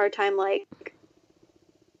 had a hard time, like,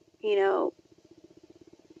 you know,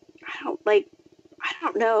 I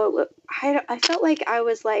don't know. I felt like I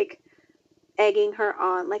was like egging her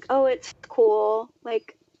on, like, oh, it's cool,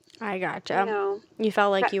 like, I gotcha. you know, You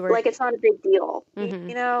felt like you were like it's not a big deal. Mm-hmm.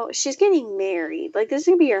 You know, she's getting married. Like, this is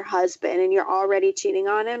gonna be your husband, and you're already cheating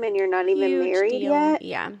on him, and you're not even huge married deal. yet.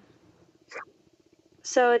 Yeah.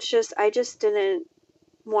 So it's just, I just didn't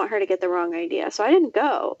want her to get the wrong idea, so I didn't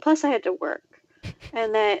go. Plus, I had to work,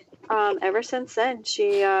 and that ever since then,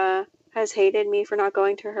 she has hated me for not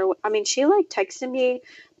going to her. I mean, she like texted me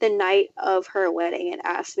the night of her wedding and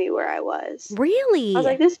asked me where I was. Really? I was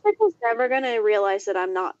like, this bitch is never gonna realize that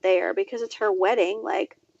I'm not there because it's her wedding.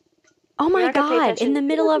 Like, oh my God! In the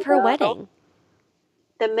middle of her wedding.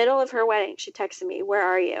 The middle of her wedding, she texted me, "Where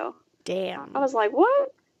are you?" Damn. I was like,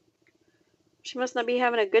 what? She must not be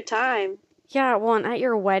having a good time. Yeah, well, and at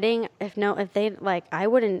your wedding, if they, like, I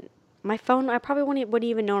wouldn't, my phone, I probably wouldn't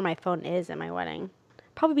even know where my phone is at my wedding.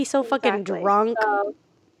 Probably be so fucking drunk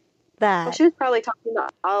that. Well, she was probably talking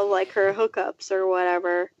about all, like, her hookups or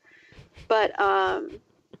whatever. But,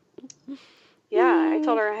 yeah, I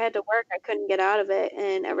told her I had to work. I couldn't get out of it.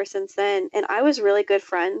 And ever since then, and I was really good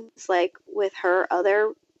friends, like, with her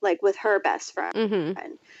best friend.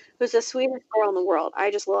 Mm-hmm. Who's the sweetest girl in the world.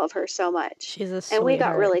 I just love her so much. She's a sweetheart. And we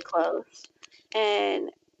got really close.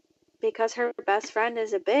 And because her best friend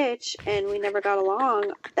is a bitch and we never got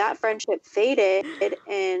along, that friendship faded,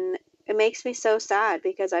 and it makes me so sad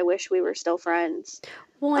because I wish we were still friends.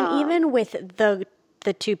 Well, and even with the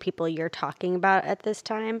two people you're talking about at this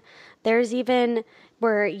time, there's even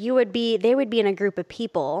where they would be in a group of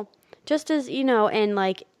people, just as, you know, and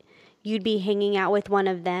like you'd be hanging out with one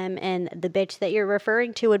of them and the bitch that you're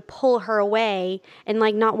referring to would pull her away and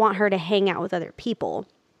like not want her to hang out with other people.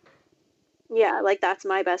 Yeah, like, that's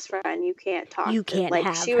my best friend. You can't talk. You can't like,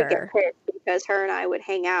 have she her. would get pissed because her and I would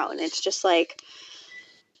hang out, and it's just like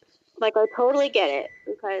I totally get it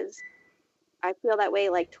because I feel that way,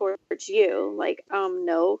 like, towards you. Like,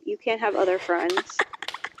 no, you can't have other friends.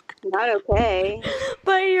 Not okay.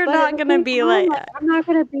 But you're not going to be like... I'm not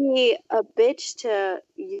going to be a bitch to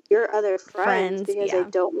your other friends because I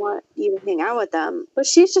don't want you to hang out with them. But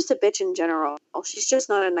she's just a bitch in general. She's just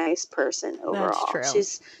not a nice person overall. That's true.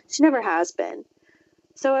 She never has been.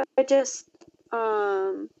 So I just,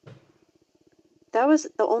 that was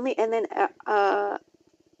the only, and then,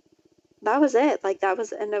 that was it. Like, that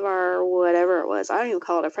was the end of our whatever it was. I don't even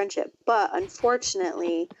call it a friendship. But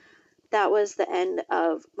unfortunately, that was the end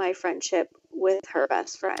of my friendship with her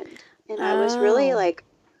best friend. And I was really, like,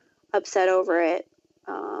 upset over it.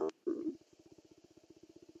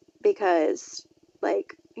 because,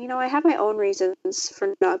 like, you know, I have my own reasons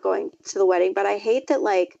for not going to the wedding, but I hate that,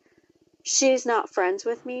 like, she's not friends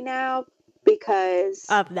with me now because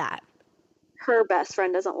Of that. her best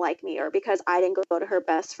friend doesn't like me, or because I didn't go to her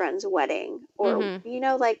best friend's wedding, or, you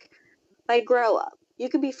know, like grow up. You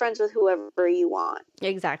can be friends with whoever you want.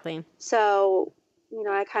 Exactly. So, you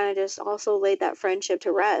know, I kind of just also laid that friendship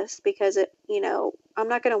to rest because it, you know, I'm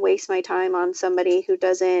not going to waste my time on somebody who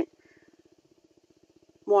doesn't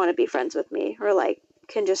want to be friends with me, or like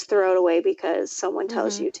can just throw it away because someone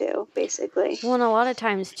tells you to, basically. Well, and a lot of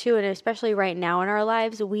times too, and especially right now in our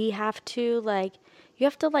lives, we have to like, you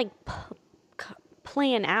have to like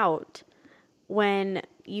plan out when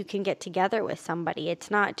you can get together with somebody.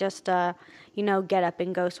 It's not just a, you know, get up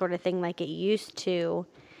and go sort of thing like it used to.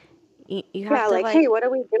 You have to like, hey, what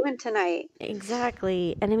are we doing tonight?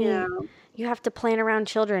 Exactly. And I mean, Yeah. you have to plan around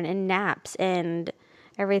children and naps and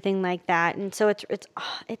everything like that. And so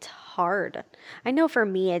it's hard. I know for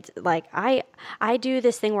me, it's like I do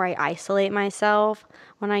this thing where I isolate myself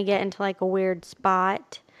when I get into like a weird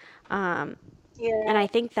spot. And I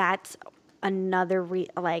think that's another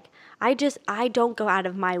like I don't go out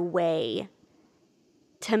of my way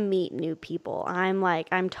to meet new people.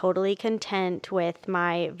 I'm totally content with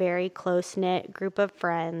my very close-knit group of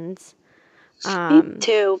friends. Me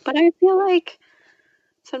too, but I feel like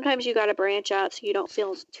sometimes you got to branch out so you don't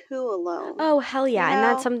feel too alone. Oh, hell yeah. You And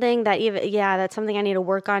that's know? something that's something I need to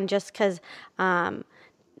work on just because,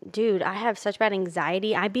 dude, I have such bad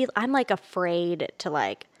anxiety. I'm like afraid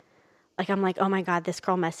to I'm like, oh my God, this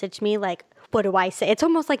girl messaged me. Like, what do I say? It's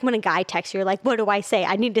almost like when a guy texts you, you're like, what do I say?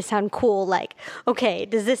 I need to sound cool. Like, okay,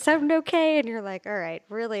 does this sound okay? And you're like, all right,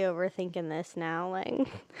 really overthinking this now. Like,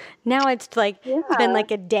 now it's like, it's been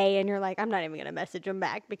like a day and you're like, I'm not even going to message him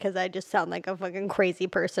back because I just sound like a fucking crazy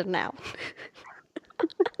person now.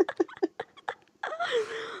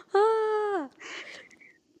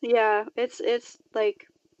 Yeah, it's like,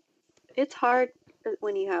 it's hard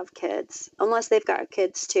when you have kids, unless they've got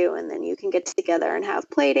kids too, and then you can get together and have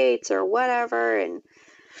play dates or whatever.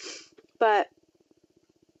 But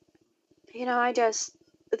you know, I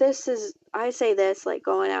say this like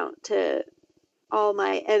going out to all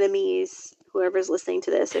my enemies, whoever's listening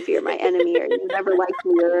to this, if you're my enemy or you never liked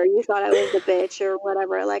me or you thought I was a bitch or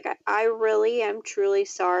whatever, like I really am truly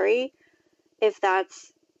sorry if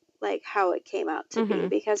that's like how it came out to be,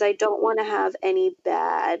 because I don't want to have any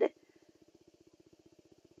bad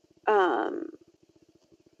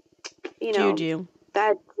you know, Juju.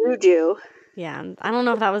 bad juju. Yeah, I don't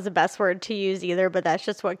know if that was the best word to use either, but that's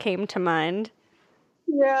just what came to mind.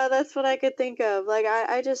 Yeah, that's what I could think of. Like,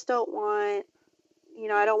 I just don't want, you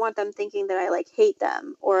know, I don't want them thinking that I like hate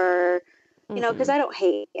them, or, you know, because I don't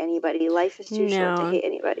hate anybody. Life is too short to hate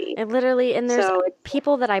anybody. It literally, and there's So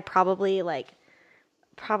people that I probably like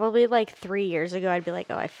 3 years ago, I'd be like,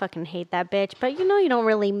 oh, I fucking hate that bitch. But you know, you don't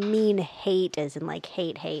really mean hate as in like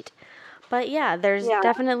hate. But yeah, there's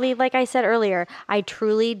definitely, like I said earlier, I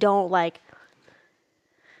truly don't like,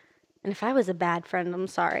 and if I was a bad friend, I'm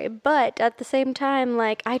sorry. But at the same time,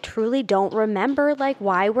 like, I truly don't remember, like,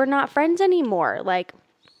 why we're not friends anymore. Like,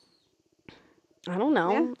 I don't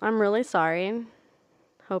know. Yeah. I'm really sorry.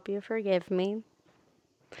 Hope you forgive me.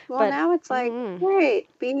 Well, now it's like, great,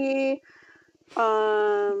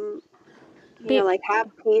 you know, like, have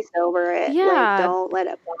peace over it. Yeah. Like, don't let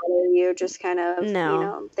it bother you. Just kind of, you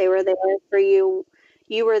know, they were there for you.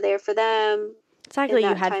 You were there for them. Exactly.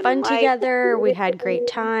 You had fun together. We had great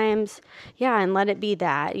times. Yeah, and let it be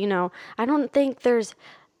that. You know, I don't think there's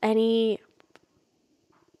any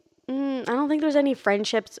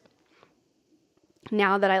friendships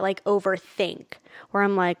now that I like overthink, where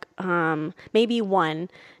I'm like, maybe one,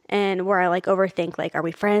 and where I like overthink, like, are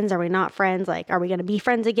we friends? Are we not friends? Like, are we going to be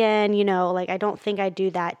friends again? You know, like, I don't think I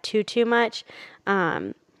do that too much.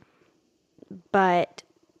 But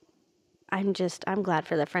I'm glad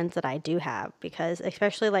for the friends that I do have, because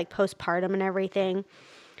especially like postpartum and everything,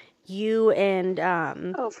 you and,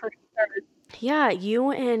 oh, for sure. Yeah,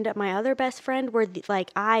 you and my other best friend were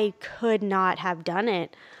like, I could not have done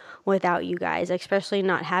it without you guys, especially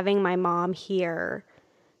not having my mom here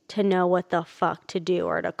to know what the fuck to do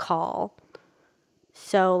or to call.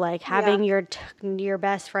 So like having your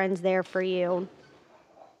best friends there for you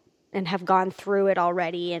and have gone through it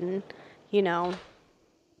already, and you know,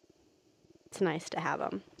 it's nice to have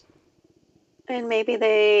them. And maybe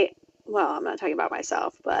well, I'm not talking about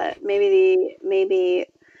myself, but maybe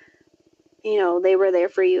you know, they were there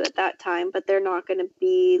for you at that time, but they're not going to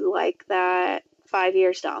be like that 5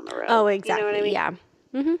 years down the road. Oh, exactly. You know what I mean? Yeah.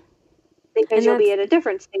 Mm-hmm. because And you'll be that's- at a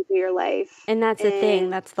different stage of your life. And that's the thing.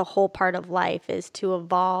 That's the whole part of life, is to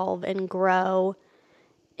evolve and grow.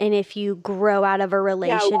 And if you grow out of a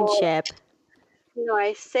relationship, You know,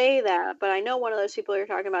 I say that, but I know one of those people you're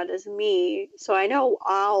talking about is me, so I know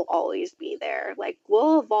I'll always be there. Like,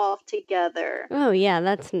 we'll evolve together oh yeah,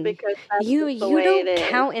 that's because that's you. just the You way don't it is.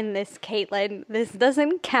 count in this, Caitlin. This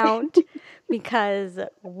doesn't count because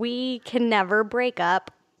we can never break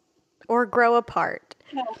up or grow apart.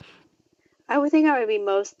 Yeah. I would think I would be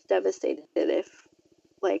most devastated if,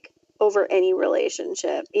 like, over any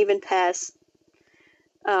relationship, even past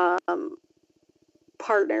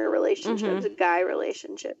partner relationships, guy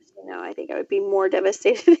relationships. You know, I think I would be more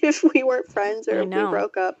devastated if we weren't friends or I if we know.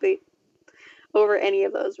 broke up over any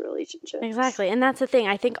of those relationships. Exactly. And that's the thing.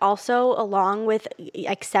 I think also, along with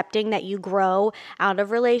accepting that you grow out of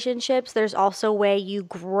relationships, there's also a way you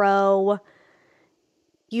grow,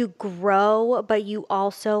 but you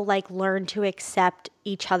also like learn to accept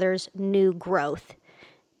each other's new growth.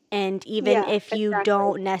 And even if you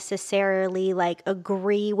don't necessarily like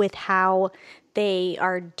agree with how they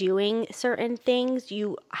are doing certain things,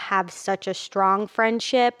 you have such a strong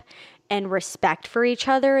friendship and respect for each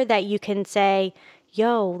other that you can say,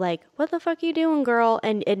 yo, like, what the fuck you doing, girl?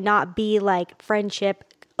 And it not be like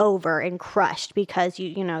friendship over and crushed because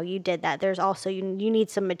you did that. There's also, you need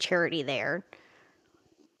some maturity there.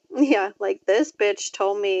 Yeah, like, this bitch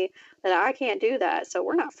told me that I can't do that, so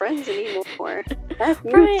we're not friends anymore. F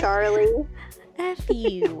you, Right. Charlie. F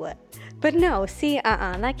you. But no, see,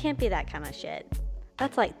 that can't be that kind of shit.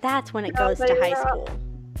 That's when it goes to high school.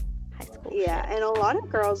 High school Yeah, shit. and a lot of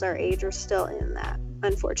girls our age are still in that,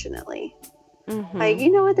 unfortunately. Mm-hmm. Like,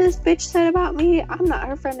 you know what this bitch said about me? I'm not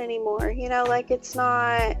her friend anymore. You know, like, it's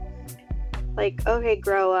not like, okay,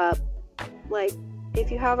 grow up. Like, if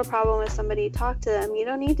you have a problem with somebody, talk to them. You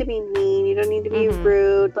don't need to be mean. You don't need to be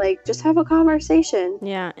rude. Like, just have a conversation.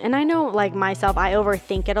 Yeah, and I know, like, myself, I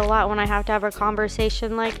overthink it a lot when I have to have a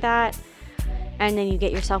conversation like that. And then you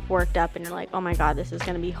get yourself worked up and you're like, oh my God, this is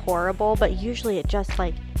going to be horrible. But usually it just,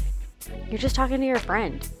 like, you're just talking to your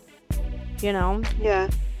friend, you know? Yeah.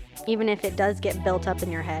 Even if it does get built up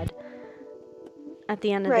in your head. At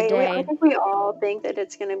the end of Right. the day. I think we all think that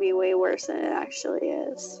it's going to be way worse than it actually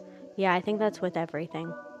is. Yeah, I think that's with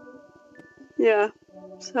everything. Yeah.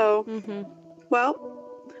 So, Mm-hmm. well,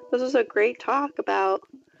 this was a great talk about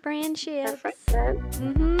Friendships. our friendship.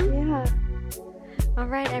 Mm-hmm. Yeah. All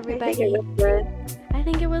right, everybody. I think it was good. I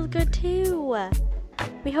think it was good too.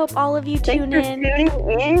 We hope all of you Thanks tune for in.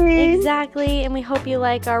 tuning in. Exactly, and we hope you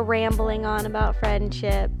like our rambling on about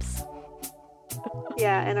friendships.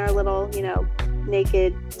 Yeah, and our little,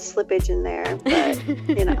 naked slippage in there. But,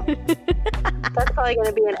 that's probably going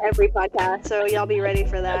to be in every podcast, so y'all be ready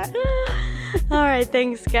for that. All right,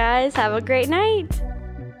 thanks, guys. Have a great night.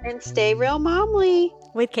 And stay real momly.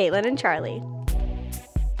 With Caitlin and Charlie.